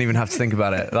heartbeat. I wouldn't even have to think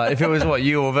about it. Like if it was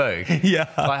you or Vogue. Yeah.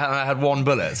 I had one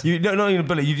bullet. Not even a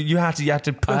bullet. You had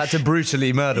to push. I had to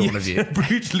brutally murder one of you.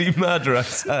 Brutally murder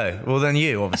us. Oh, well then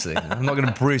you, obviously. I'm not going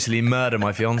to brutally murder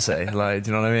my fiancée. Like,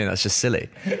 do you know what I mean? That's just silly.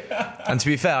 And to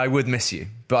be fair, I would miss you.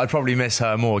 But I'd probably miss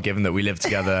her more, given that we live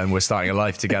together and we're starting a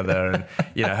life together,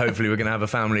 and hopefully we're going to have a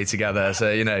family together. So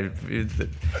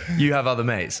you have other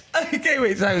mates. Okay,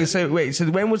 wait. So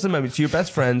when was the moment? So you're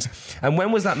best friends, and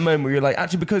when was that moment where you're like,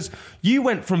 actually, because you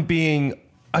went from being,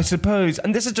 I suppose,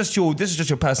 and this is just your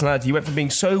personality. You went from being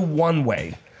so one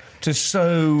way to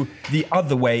so the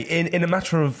other way in a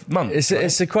matter of months.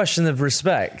 It's a question of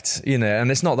respect,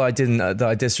 and it's not that I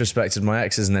disrespected my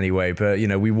exes in any way, but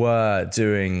we were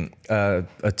doing a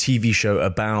TV show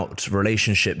about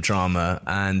relationship drama,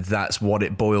 and that's what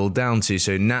it boiled down to.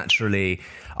 So naturally,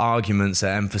 arguments are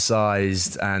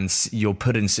emphasized, and you're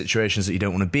put in situations that you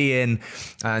don't want to be in,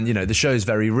 and the show's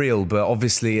very real. But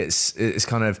obviously, it's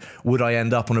kind of, would I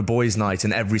end up on a boys' night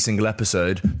in every single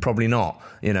episode? Probably not.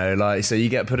 So you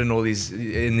get put in all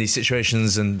these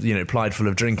situations, and plied full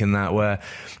of drink and that, where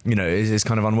it's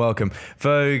kind of unwelcome.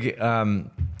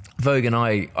 Vogue and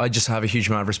I just have a huge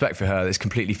amount of respect for her. It's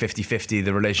completely 50-50.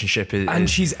 The relationship is... And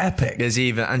she's epic.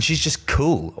 And she's just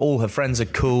cool. All her friends are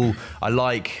cool. I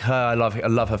like her. I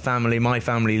love her family. My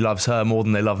family loves her more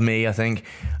than they love me, I think.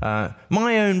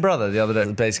 My own brother the other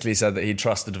day basically said that he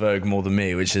trusted Vogue more than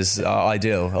me, which is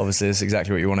ideal. Obviously, it's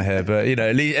exactly what you want to hear. But,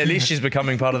 at least she's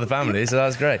becoming part of the family, so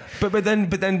that's great. But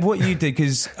then what you did,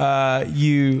 because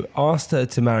you asked her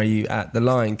to marry you at The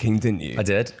Lion King, didn't you? I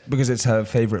did. Because it's her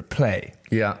favourite play.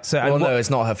 Yeah. No, it's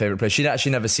not her favourite play. She'd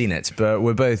actually never seen it, but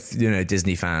we're both,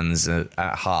 Disney fans at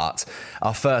heart.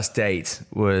 Our first date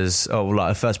was,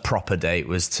 our first proper date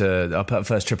was our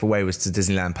first trip away was to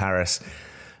Disneyland Paris,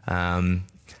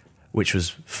 which was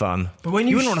fun. But when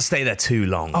you wouldn't want to stay there too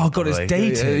long. Oh God, it's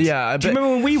dated. Yeah. Do you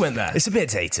remember when we went there? It's a bit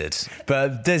dated,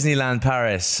 but Disneyland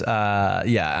Paris,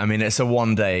 it's a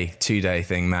 1 day, 2 day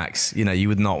thing max. You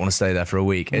would not want to stay there for a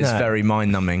week. It's very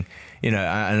mind numbing.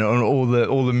 And all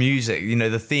the music,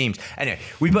 the themes. Anyway,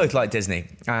 we both like Disney,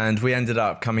 and we ended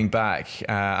up coming back,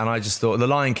 and I just thought The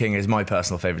Lion King is my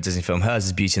personal favourite Disney film. Hers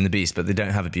is Beauty and the Beast, but they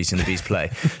don't have a Beauty and the Beast play.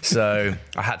 So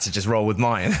I had to just roll with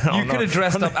mine. You could have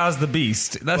dressed up as the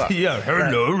Beast. That's hello.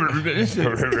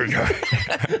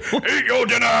 Eat your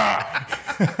dinner.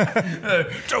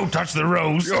 Don't touch the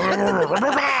rose.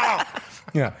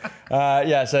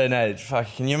 Yeah. So no, fuck.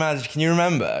 Can you imagine? Can you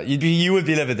remember? You would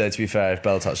be livid though. To be fair, if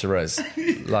Belle touched the rose,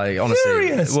 like honestly.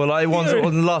 Furious. Well, on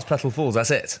the last petal falls.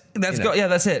 That's it.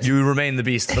 That's it. You remain the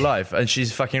beast for life, and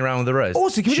she's fucking around with the rose.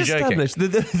 Also, can we She's just joking.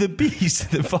 establish the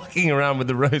beast, the fucking around with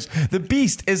the rose? The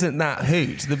beast isn't that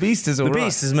hoot. The beast is all The right.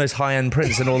 beast is the most high-end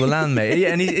prince in all the land, mate.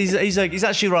 Yeah, and he's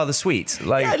actually rather sweet.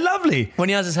 Like, Yeah, lovely. when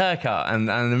he has his haircut and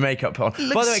the makeup on.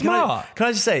 Looks By the way, smart. can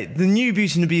I just say, the new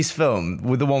Beauty and the Beast film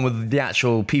with the one with the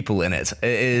actual people in it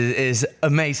is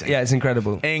amazing. Yeah, it's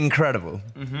incredible. Incredible.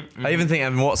 I even think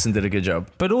Evan Watson did a good job.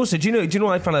 But also, do you know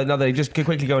what I found out another day? Just to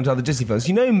quickly go into other Disney films.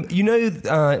 You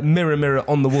know, Mirror, Mirror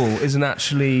on the Wall isn't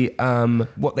actually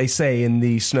what they say in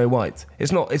the Snow White.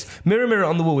 It's not. It's Mirror, Mirror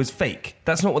on the Wall is fake.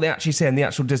 That's not what they actually say in the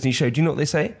actual Disney show. Do you know what they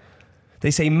say?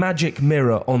 They say magic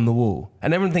mirror on the wall,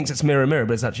 and everyone thinks it's mirror, mirror,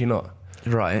 but it's actually not.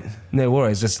 Right. No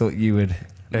worries. Just thought you would.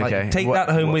 Okay. Take that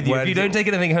home with you. where If you did don't take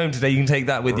anything home today, you can take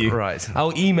that with you. Right.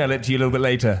 I'll email it to you a little bit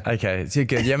later. Okay, it's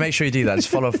good. Yeah, make sure you do that. Just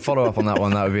follow up on that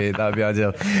one. That would be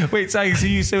ideal. Wait, so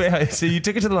you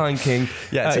took it to the Lion King.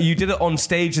 Yeah, you did it on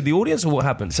stage with the audience, or what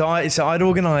happened? So I'd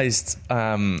organised.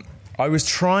 I was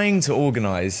trying to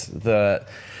organise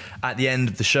at the end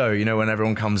of the show, you know, when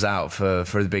everyone comes out for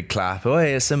the big clap. Oh,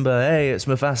 hey, it's Simba. Hey, it's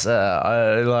Mufasa.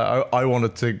 I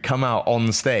wanted to come out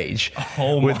on stage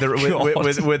with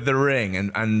the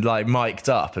ring and like mic'd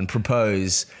up and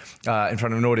propose. In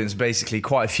front of an audience. Basically,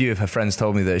 quite a few of her friends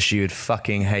told me that she would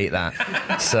fucking hate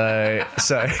that. So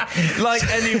Like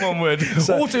anyone would.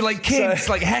 Also, like kids,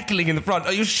 like heckling in the front.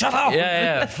 Oh, you shut up!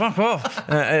 Yeah, fuck off.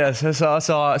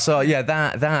 So yeah,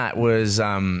 that was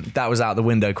out the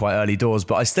window quite early doors.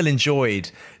 But I still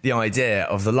enjoyed the idea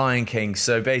of the Lion King.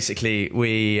 So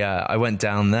basically, I went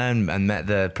down there and met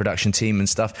the production team and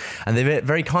stuff, and they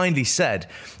very kindly said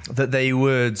that they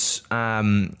would.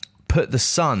 Put the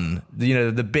sun, you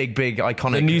know, the big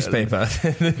iconic... The newspaper.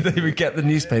 They would get the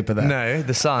newspaper there. No,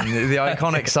 the sun, the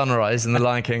iconic sunrise in The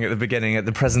Lion King at the beginning, at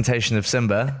the presentation of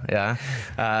Simba, yeah.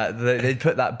 They'd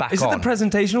put that back on. Is it the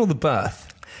presentation or the birth?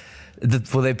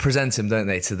 Well, they present him, don't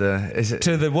they, to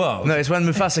the world? No, it's when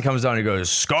Mufasa comes down and he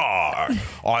goes, Scar,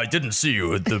 I didn't see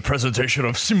you at the presentation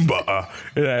of Simba.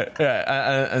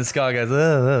 And Scar goes,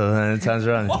 and it turns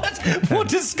around. What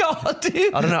does Scar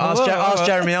do? I don't know, ask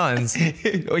Jeremy Irons.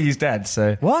 Oh, he's dead,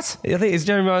 so... What? I think, is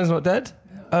Jeremy Irons not dead?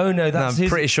 Oh, no, that's I'm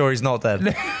pretty sure he's not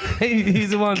dead. He's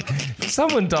the one...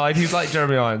 Someone died who's like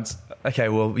Jeremy Irons. Okay,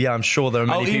 well, yeah, I'm sure there are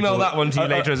many people... I'll email that one to you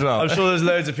later as well. I'm sure there's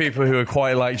loads of people who are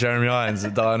quite like Jeremy Irons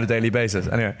that die on a daily basis.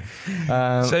 Anyway.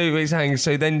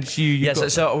 So then you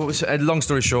So long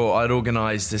story short, I'd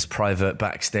organised this private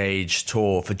backstage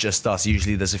tour for just us.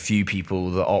 Usually there's a few people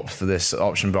that opt for this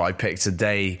option, but I picked a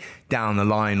day down the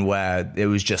line where it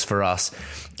was just for us.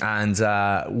 And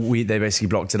they basically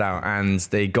blocked it out, and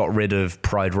they got rid of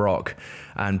Pride Rock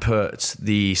and put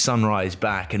the sunrise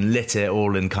back and lit it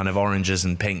all in kind of oranges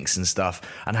and pinks and stuff,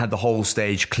 and had the whole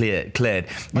stage cleared.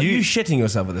 Are you shitting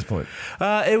yourself at this point?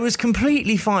 It was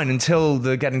completely fine until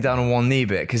the getting down on one knee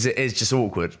bit, because it is just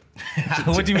awkward.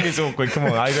 What do you mean it's awkward? Come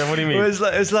on, what do you mean? Well,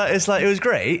 it was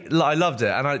great. Like, I loved it,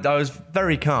 and I was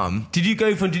very calm. Did you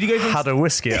go from? Had a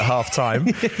whiskey at half time.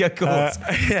 Yeah, of course.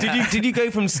 Did you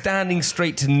go from standing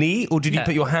straight to knee, or did you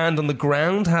put your hand on the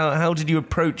ground? How did you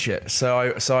approach it? So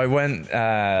I went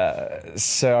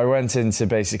into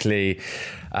basically.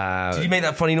 Did you make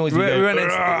that funny noise? Oh,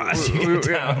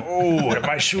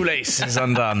 my shoelace is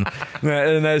undone.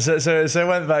 So I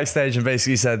went backstage and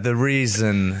basically said the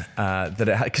reason that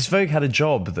it had, because Vogue had a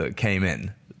job that came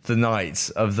in the night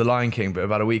of The Lion King, but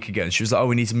about a week ago, and she was like, "Oh,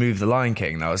 we need to move The Lion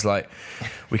King." And I was like,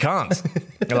 "We can't."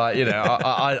 Like, you know,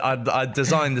 I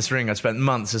designed this ring. I spent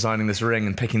months designing this ring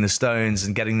and picking the stones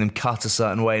and getting them cut a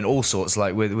certain way and all sorts.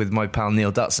 Like with my pal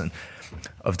Neil Dutson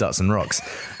of Dutson Rocks,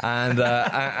 and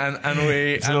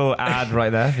we. It's a little ad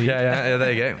right there. Yeah,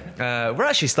 there you go. We're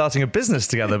actually starting a business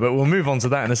together, but we'll move on to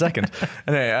that in a second.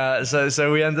 Anyway,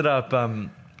 so we ended up.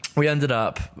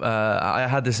 I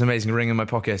had this amazing ring in my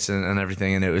pocket and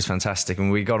everything, and it was fantastic. And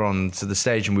we got on to the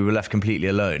stage and we were left completely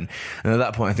alone. And at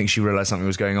that point, I think she realised something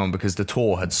was going on, because the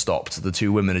tour had stopped. The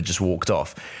two women had just walked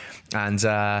off. And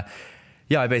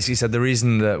I basically said the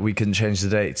reason that we couldn't change the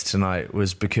date tonight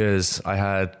was because I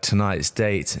had tonight's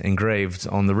date engraved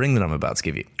on the ring that I'm about to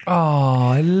give you. Oh,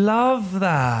 I love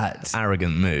that.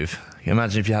 Arrogant move.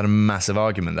 Imagine if you had a massive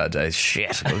argument that day.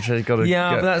 Shit. Gotta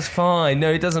Yeah, go. but that's fine.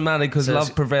 No, it doesn't matter because So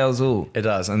love prevails all. It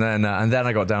does. And then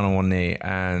I got down on one knee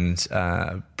and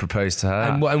proposed to her.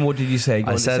 And what did you say?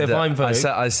 I said, if that, I'm Vogue,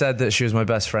 I said that she was my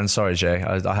best friend. Sorry, Jay.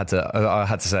 I had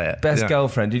to say it. best Yeah.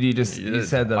 girlfriend. Did you just you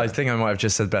said that? I think I might have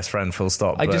just said best friend, full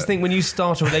stop. I just think when you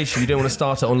start a relationship, you don't want to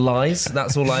start it on lies.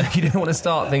 That's all. You don't want to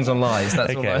start things on lies.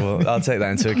 That's all. Okay, well, I'll take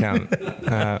that into account.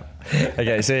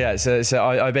 Okay, so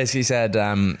I basically said,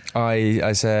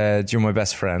 I said you're my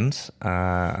best friend,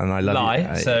 and I love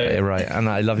you. Right, and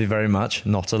I love you very much.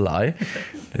 Not a lie.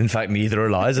 In fact, neither are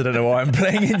lies. I don't know why I'm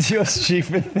playing into your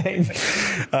stupid thing.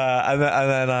 And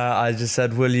then I just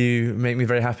said, will you make me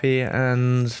very happy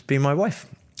and be my wife?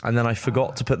 And then I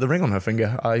forgot to put the ring on her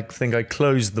finger. I think I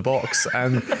closed the box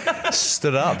and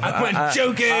stood up. I went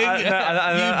joking.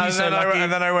 And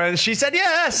then I went, she said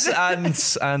yes. And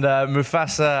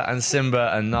Mufasa and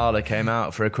Simba and Nala came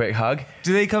out for a quick hug.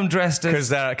 Do they come dressed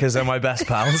as... Because they're my best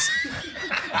pals.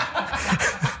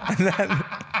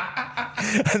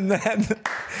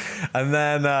 and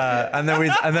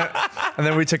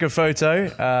then we took a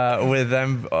photo with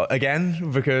them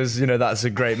again because that's a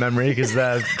great memory because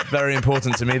they're very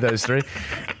important to me, those three.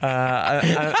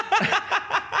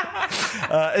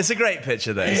 It's a great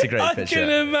picture, though. It's a great picture. I can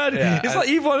imagine. Yeah, it's like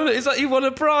you've won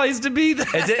a prize to be there.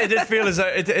 It did feel as though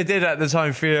it did at the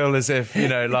time feel as if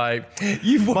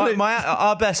You've won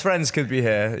our best friends could be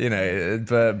here,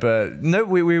 but no,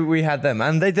 we had them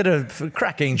and they did a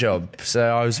cracking job. So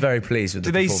I was very pleased with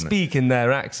the performance. Do they speak in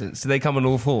their accents? Do they come on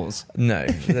all fours? No,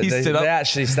 they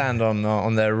actually stand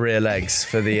on their rear legs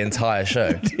for the entire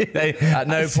show. At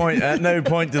no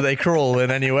point do they crawl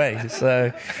in any way.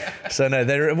 So no,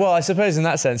 well, I suppose in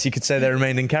that sense you could say they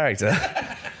remained in character.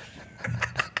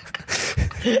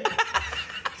 They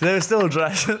were still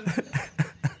dressed.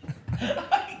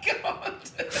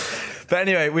 But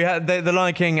anyway, we had the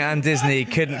Lion King and Disney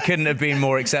couldn't have been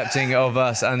more accepting of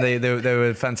us, and they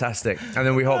were fantastic. And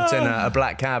then we hopped in a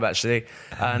black cab actually,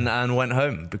 and went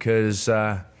home because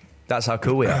that's how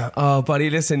cool we are. Oh, buddy,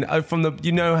 listen.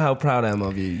 You know how proud I am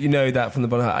of you. You know that from the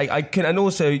bottom. I can, and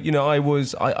also,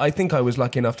 I think I was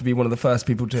lucky enough to be one of the first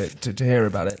people to hear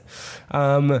about it.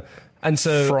 And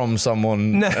so from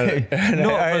someone, I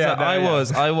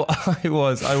was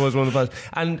one of the first.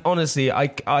 And honestly, I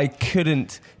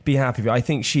couldn't be happy. I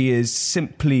think she is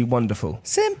simply wonderful.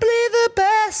 Simply the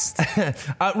best.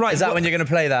 Right? Is that when you're going to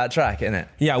play that track, isn't it?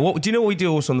 Yeah. Do you know what we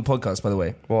do also on the podcast? By the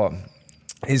way, what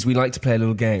is we like to play a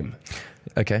little game.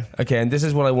 Okay, and this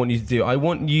is what I want you to do. I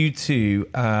want you to...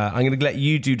 I'm going to let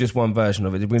you do just one version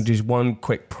of it. We're going to do just one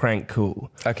quick prank call.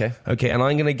 Okay, and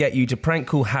I'm going to get you to prank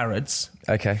call Harrods.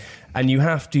 Okay. And you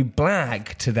have to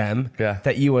blag to them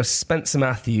that you are Spencer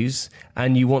Matthews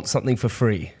and you want something for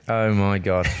free. Oh, my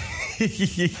God.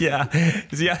 Yeah,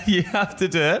 you have to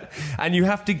do it, and you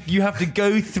have to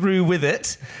go through with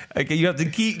it. Okay, you have to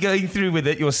keep going through with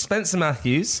it. You're Spencer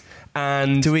Matthews,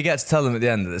 and do we get to tell them at the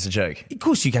end that it's a joke? Of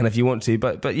course you can if you want to,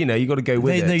 but you got to go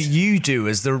with it. No, you do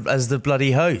as the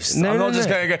bloody host. No, I'm not just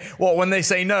going to go. What when they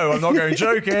say no? I'm not going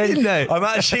joking. No, I'm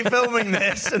actually filming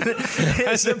this.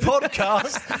 It's a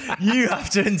podcast. You have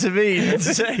to intervene and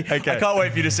say. Okay. I can't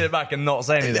wait for you to sit back and not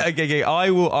say anything. Okay. I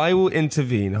will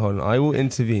intervene. Hold on. I will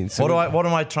intervene. So what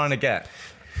am I trying to get?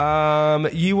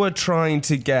 You were trying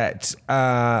to get.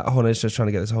 Hold on, I was just trying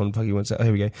to get this. Hold on, Puggy, one sec. Oh,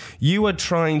 here we go. You were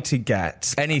trying to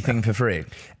get anything for free.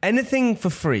 Anything for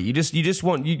free. You just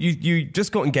want. You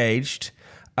just got engaged.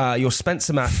 You're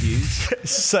Spencer Matthews.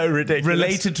 So ridiculous.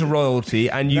 Related to royalty,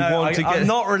 and you want to get. I'm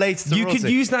not related to royalty. You could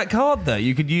use that card, though.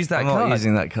 You could use that card. I'm not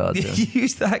using that card.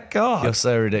 Use that card. You're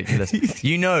so ridiculous.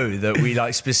 You know that we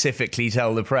specifically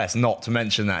tell the press not to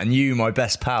mention that, and you, my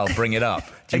best pal, bring it up.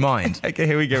 Do you mind? Okay,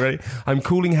 here we go. Ready? I'm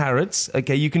calling Harrods.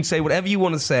 Okay, you can say whatever you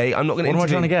want to say. I'm not going to. What am I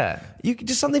trying to get? You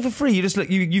just something for free. You just look.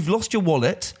 You've lost your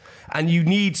wallet, and you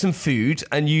need some food,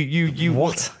 and you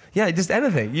what? Yeah, just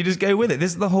anything. You just go with it.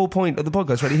 This is the whole point of the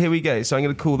podcast. Ready? Here we go. So I'm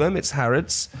going to call them. It's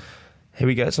Harrods. Here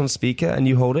we go. It's on speaker, and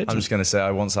you hold it. I'm just going to say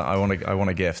I want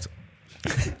a gift.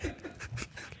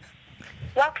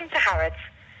 Welcome to Harrods.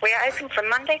 We are open from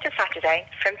Monday to Saturday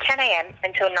from 10 a.m.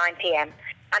 until 9 p.m.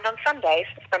 and on Sundays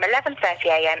from 11:30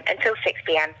 a.m. until 6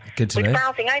 p.m. Good to with know.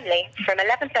 browsing only from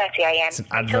 11:30 a.m. It's an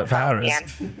until advert for 12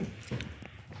 Harrods. p.m.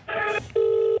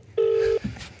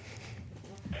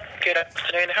 Good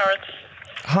afternoon, Harrods.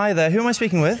 Hi there. Who am I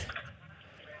speaking with?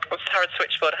 What's the Harrods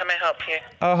switchboard? How may I help you?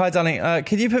 Oh, hi, darling.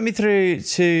 Could you put me through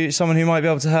to someone who might be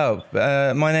able to help?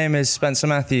 My name is Spencer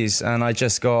Matthews, and I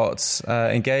just got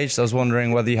engaged. I was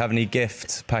wondering whether you have any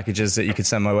gift packages that you could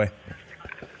send my way.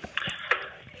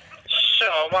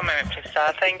 Sure. 1 minute, please,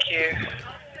 sir. Thank you.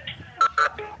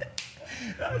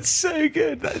 That's so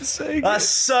good. That's so good. That's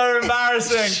so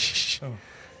embarrassing.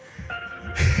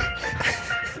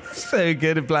 So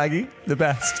good at Blaggy. The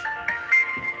best.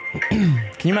 Can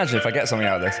you imagine if I get something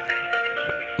out of this?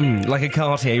 Like a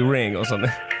Cartier ring or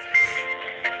something.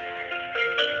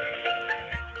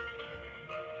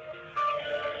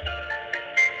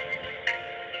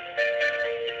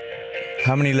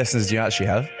 How many listeners do you actually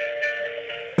have?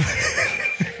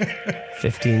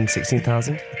 15,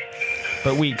 16,000.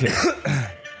 But weekly.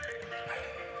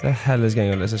 The hell is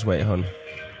going on? Let's just wait on.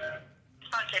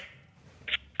 Okay.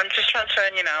 I'm just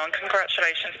transferring you now, and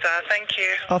congratulations, sir. Thank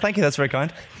you. Oh, thank you. That's very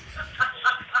kind.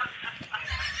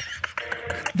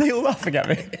 They all laughing at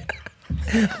me.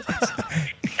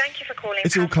 Thank you for calling.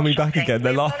 It's all coming back again.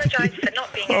 They're We laughing. apologise for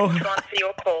not being able to answer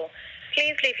your call.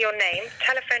 Please leave your name,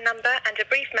 telephone number, and a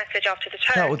brief message after the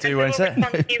tone. That will do, and won't we'll it?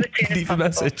 respond to you as soon as Leave a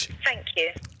possible. message. Thank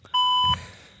you.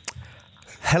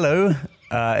 Hello,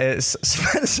 it's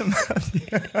Spencer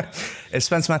it's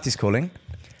Spencer Matthews calling.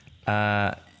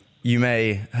 You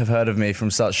may have heard of me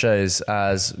from such shows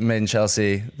as Made in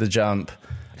Chelsea, The Jump,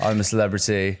 I'm a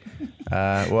Celebrity,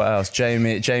 what else?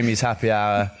 Jamie's Happy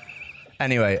Hour.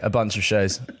 Anyway, a bunch of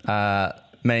shows,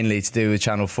 mainly to do with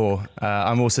Channel 4.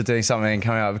 I'm also doing something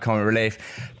coming out of Comic Relief.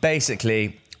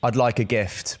 Basically, I'd like a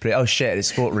gift. Oh shit, it's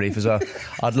Sport Relief as well.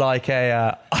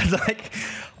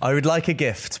 I would like a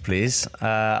gift, please.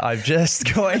 I've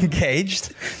just got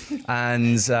engaged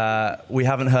and we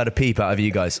haven't heard a peep out of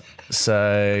you guys.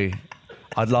 So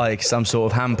I'd like some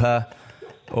sort of hamper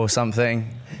or something.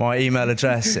 My email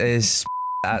address is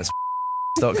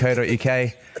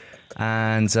 @.co.uk.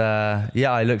 And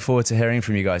yeah, I look forward to hearing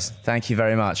from you guys. Thank you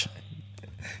very much.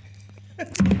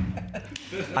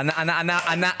 And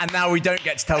now we don't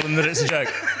get to tell them that it's a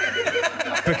joke.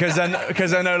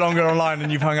 because they're no longer online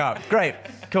and you've hung up. Great.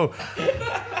 Cool.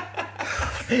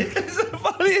 It's the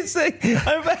funniest thing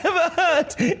I've ever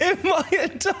heard in my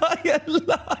entire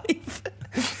life.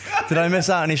 Did I miss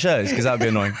out any shows? Because that would be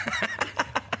annoying.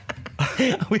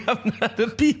 We haven't heard a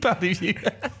peep out of you.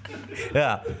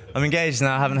 Yeah. I'm engaged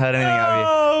now. I haven't heard anything out of you.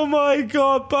 Oh my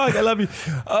God, Bug, I love you.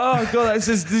 Oh God, that's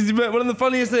just one of the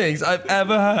funniest things I've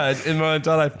ever heard in my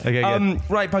entire life. Okay, good.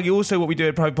 Right, Puggy, also what we do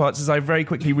at Private Parts is I very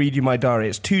quickly read you my diary.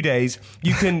 It's 2 days.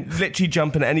 You can literally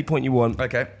jump in at any point you want.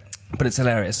 Okay. But it's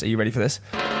hilarious. Are you ready for this?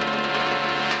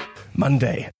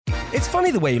 Monday. It's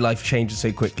funny the way life changes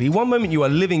so quickly. One moment you are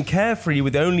living carefree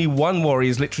with only one worry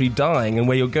is literally dying and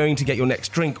where you're going to get your next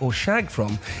drink or shag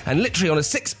from. And literally on a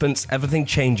sixpence, everything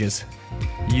changes.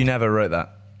 You never wrote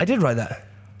that. I did write that.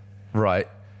 Right.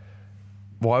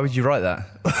 Why would you write that?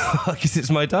 Because it's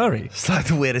my diary. It's like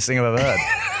the weirdest thing I've ever heard.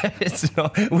 It's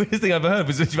not. The weirdest thing I've eard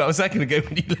was about a second ago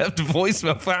when you left a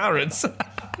voicemail for Harrods.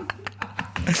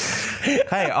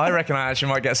 Hey, I reckon I actually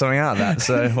might get something out of that,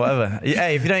 so whatever.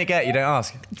 Hey, if you don't get, you don't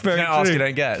ask. If you don't ask, you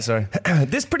don't get, sorry.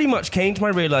 This pretty much came to my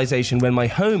realisation when my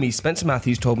homie Spencer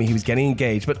Matthews told me he was getting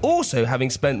engaged, but also having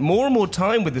spent more and more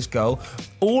time with this girl,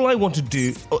 all I want to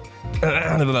do...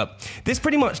 This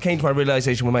pretty much came to my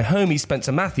realisation when my homie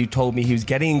Spencer Matthews told me he was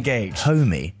getting engaged.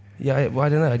 Homie? Yeah, I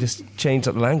don't know, I just changed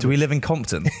up the language. Do we live in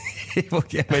Compton? Well,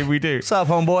 yeah, maybe we do. What's up,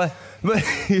 homeboy?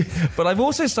 But I've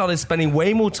also started spending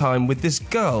way more time with this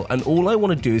girl, and all I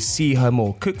want to do is see her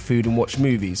more, cook food and watch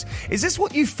movies. Is this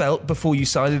what you felt before you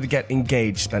decided to get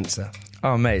engaged, Spencer?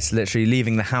 Oh, mate, it's literally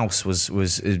leaving the house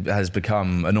has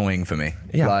become annoying for me.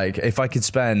 Yeah. Like, if I could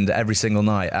spend every single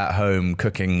night at home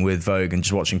cooking with Vogue and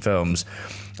just watching films,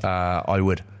 I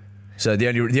would. So the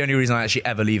only reason I actually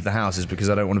ever leave the house is because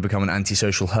I don't want to become an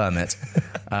antisocial hermit.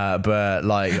 But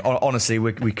like honestly,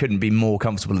 we couldn't be more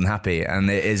comfortable and happy, and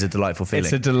it is a delightful feeling.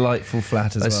 It's a delightful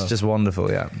flat as well. It's just wonderful,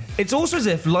 yeah. It's also as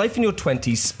if life in your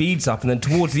 20s speeds up, and then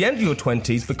towards the end of your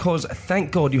 20s, because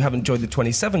thank God you haven't joined the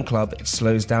 27 Club, it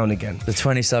slows down again. The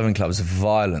 27 Club's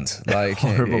violent. Like,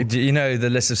 Horrible. Do you know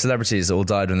the list of celebrities that all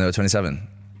died when they were 27?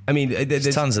 I mean, there's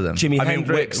tons of them. Jimi I mean,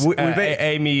 Hendrix, we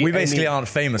basically aren't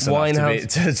famous enough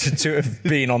to have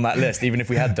been on that list, even if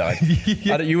we had died.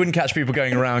 Yeah. You wouldn't catch people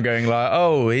going around going like,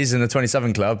 "Oh, he's in the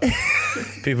 27 Club."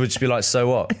 People would just be like, "So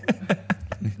what?"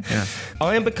 Yeah. Am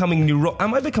I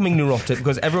becoming neurotic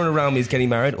because everyone around me is getting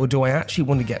married, or do I actually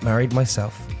want to get married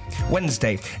myself?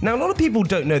 Wednesday. Now, a lot of people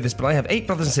don't know this, but I have 8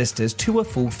 brothers and sisters. 2 are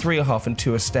full, 3 are half, and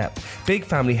 2 are step. Big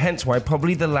family, hence why I'm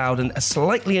probably the loud and a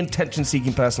slightly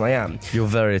attention-seeking person I am. You're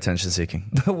very attention-seeking.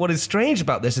 What is strange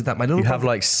about this is that my little You have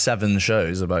like 7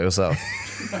 shows about yourself.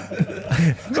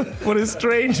 What is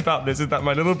strange about this is that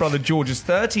my little brother George is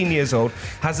 13 years old,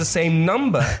 has the same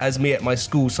number as me at my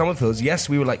school, Summerfields. Yes,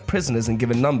 we were like prisoners and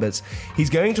given numbers. He's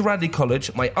going to Radley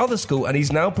College, my other school, and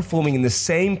he's now performing in the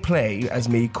same play as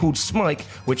me called Smike,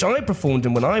 which I I performed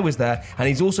in when I was there, and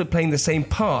he's also playing the same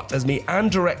part as me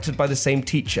and directed by the same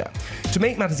teacher. To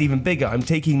make matters even bigger, I'm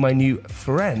taking my new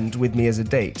friend with me as a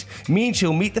date. Me and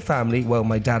she'll meet the family, well,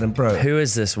 my dad and bro. Who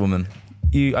is this woman?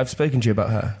 I've spoken to you about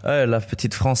her. Oh, la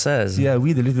petite française. Yeah,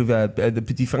 oui, the little the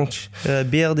petit French.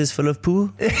 Beard is full of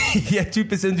poo? Yeah,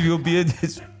 2% of your beard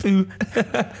is poo.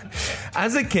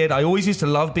 As a kid, I always used to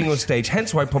love being on stage,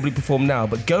 hence why I probably perform now,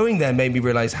 but going there made me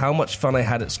realise how much fun I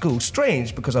had at school.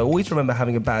 Strange, because I always remember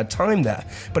having a bad time there,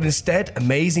 but instead,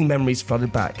 amazing memories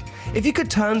flooded back. If you could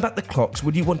turn back the clocks,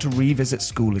 would you want to revisit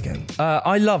school again?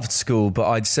 I loved school, but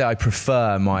I'd say I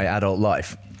prefer my adult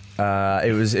life.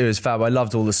 It was fab. I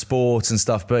loved all the sports and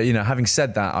stuff, but having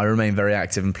said that, I remain very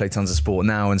active and play tons of sport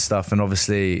now and stuff. And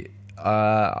obviously,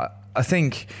 I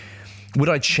think, would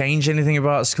I change anything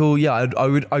about school? Yeah, I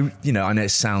would. I know it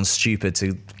sounds stupid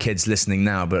to kids listening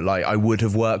now, but I would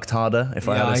have worked harder if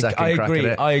I had a second crack at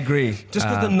it. I agree. Just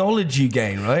because the knowledge you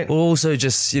gain, right? Also,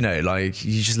 just you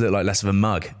just look like less of a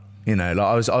mug.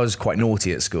 I was quite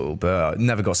naughty at school, but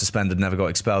never got suspended, never got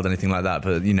expelled, anything like that.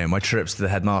 But my trips to the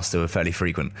headmaster were fairly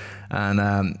frequent,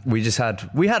 and we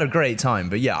had a great time.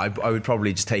 But yeah, I would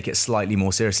probably just take it slightly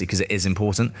more seriously because it is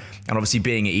important. And obviously,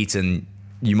 being at Eton,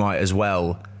 you might as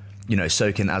well,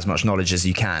 soak in as much knowledge as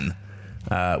you can,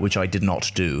 which I did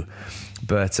not do.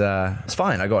 But it's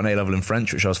fine. I got an A-level in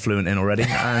French, which I was fluent in already,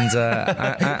 and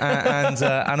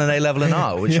an A-level in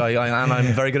art, which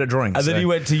I'm very good at drawing. And then you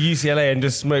went to UCLA and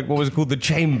just smoked what was called the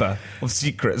Chamber of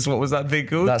Secrets. What was that thing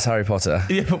called? That's Harry Potter.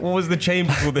 Yeah, but what was the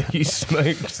chamber called that you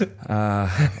smoked?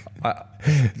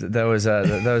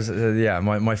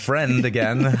 My friend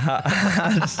again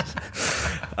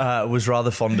was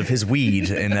rather fond of his weed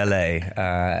in LA.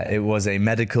 It was a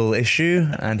medical issue,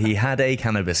 and he had a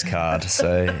cannabis card,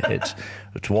 so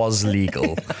it was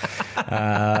legal.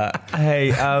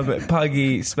 Hey,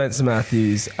 Puggy, Spencer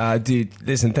Matthews, dude,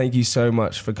 listen, thank you so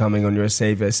much for coming on. You're a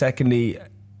saviour. Secondly,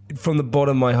 from the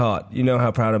bottom of my heart, you know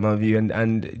how proud I am of you,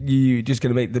 and you're just going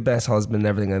to make the best husband and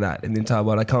everything like that in the entire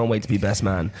world. I can't wait to be best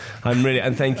man.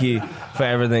 And thank you for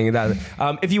everything.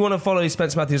 If you want to follow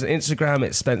Spencer Matthews on Instagram,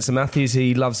 it's Spencer Matthews.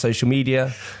 He loves social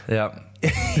media. Yeah.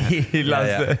 He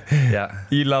loves it. Yeah.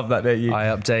 You love that, don't you? I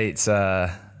update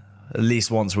at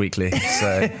least once weekly,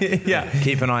 so yeah,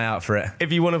 keep an eye out for it.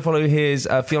 If you want to follow his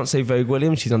fiancée Vogue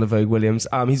Williams, she's under Vogue Williams.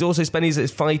 He's also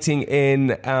fighting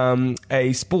in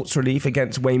a sports relief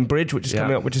against Wayne Bridge, which is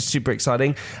coming up, which is super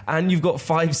exciting. And you've got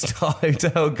 5-Star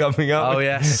Hotel coming up. Oh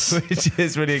yes, which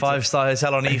is really exciting. 5-Star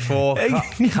Hotel on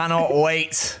E4. Cannot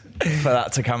wait for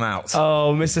that to come out.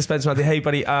 Oh, Mr. Spencer Matthews, hey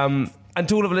buddy. And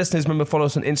to all of our listeners, remember, follow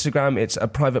us on Instagram. It's a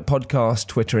private podcast,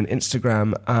 Twitter and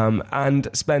Instagram. And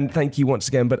Spen, thank you once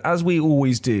again. But as we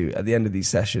always do at the end of these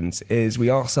sessions, is we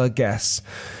ask our guests,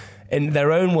 in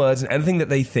their own words and anything that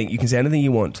they think, you can say anything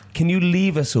you want, can you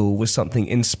leave us all with something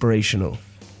inspirational?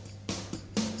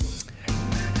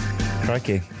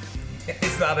 Crikey.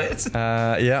 Is that it?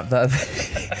 Yeah.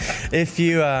 If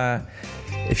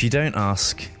you don't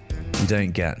ask, you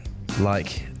don't get.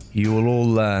 Like, you will all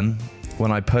learn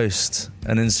when I post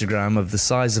an Instagram of the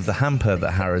size of the hamper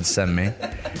that Harrod sent me.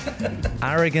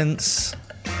 Arrogance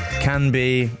can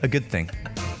be a good thing,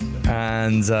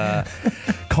 and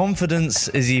confidence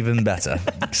is even better.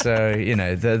 So,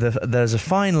 there's a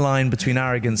fine line between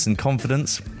arrogance and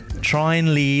confidence. Try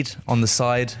and lead on the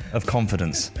side of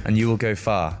confidence, and you will go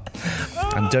far.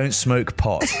 And don't smoke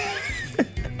pot.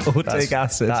 Or take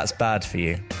acid. That's bad for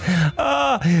you.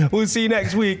 We'll see you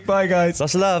next week. Bye, guys.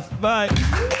 Lots of love. Bye.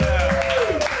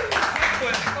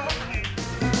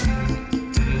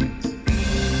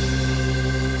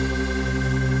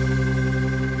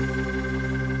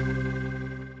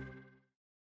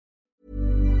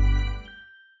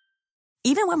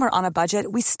 Even when we're on a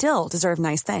budget, we still deserve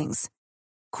nice things.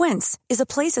 Quince is a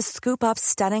place to scoop up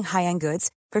stunning high-end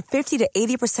goods for 50 to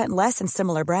 80% less than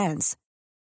similar brands.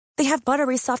 They have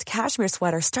buttery soft cashmere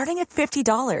sweaters starting at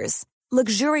 $50,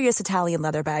 luxurious Italian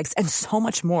leather bags, and so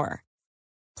much more.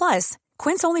 Plus,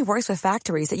 Quince only works with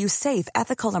factories that use safe,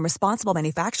 ethical, and responsible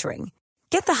manufacturing.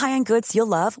 Get the high-end goods you'll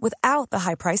love without the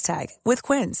high price tag with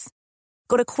Quince.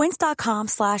 Go to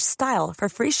quince.com/style for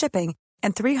free shipping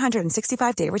and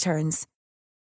 365-day returns.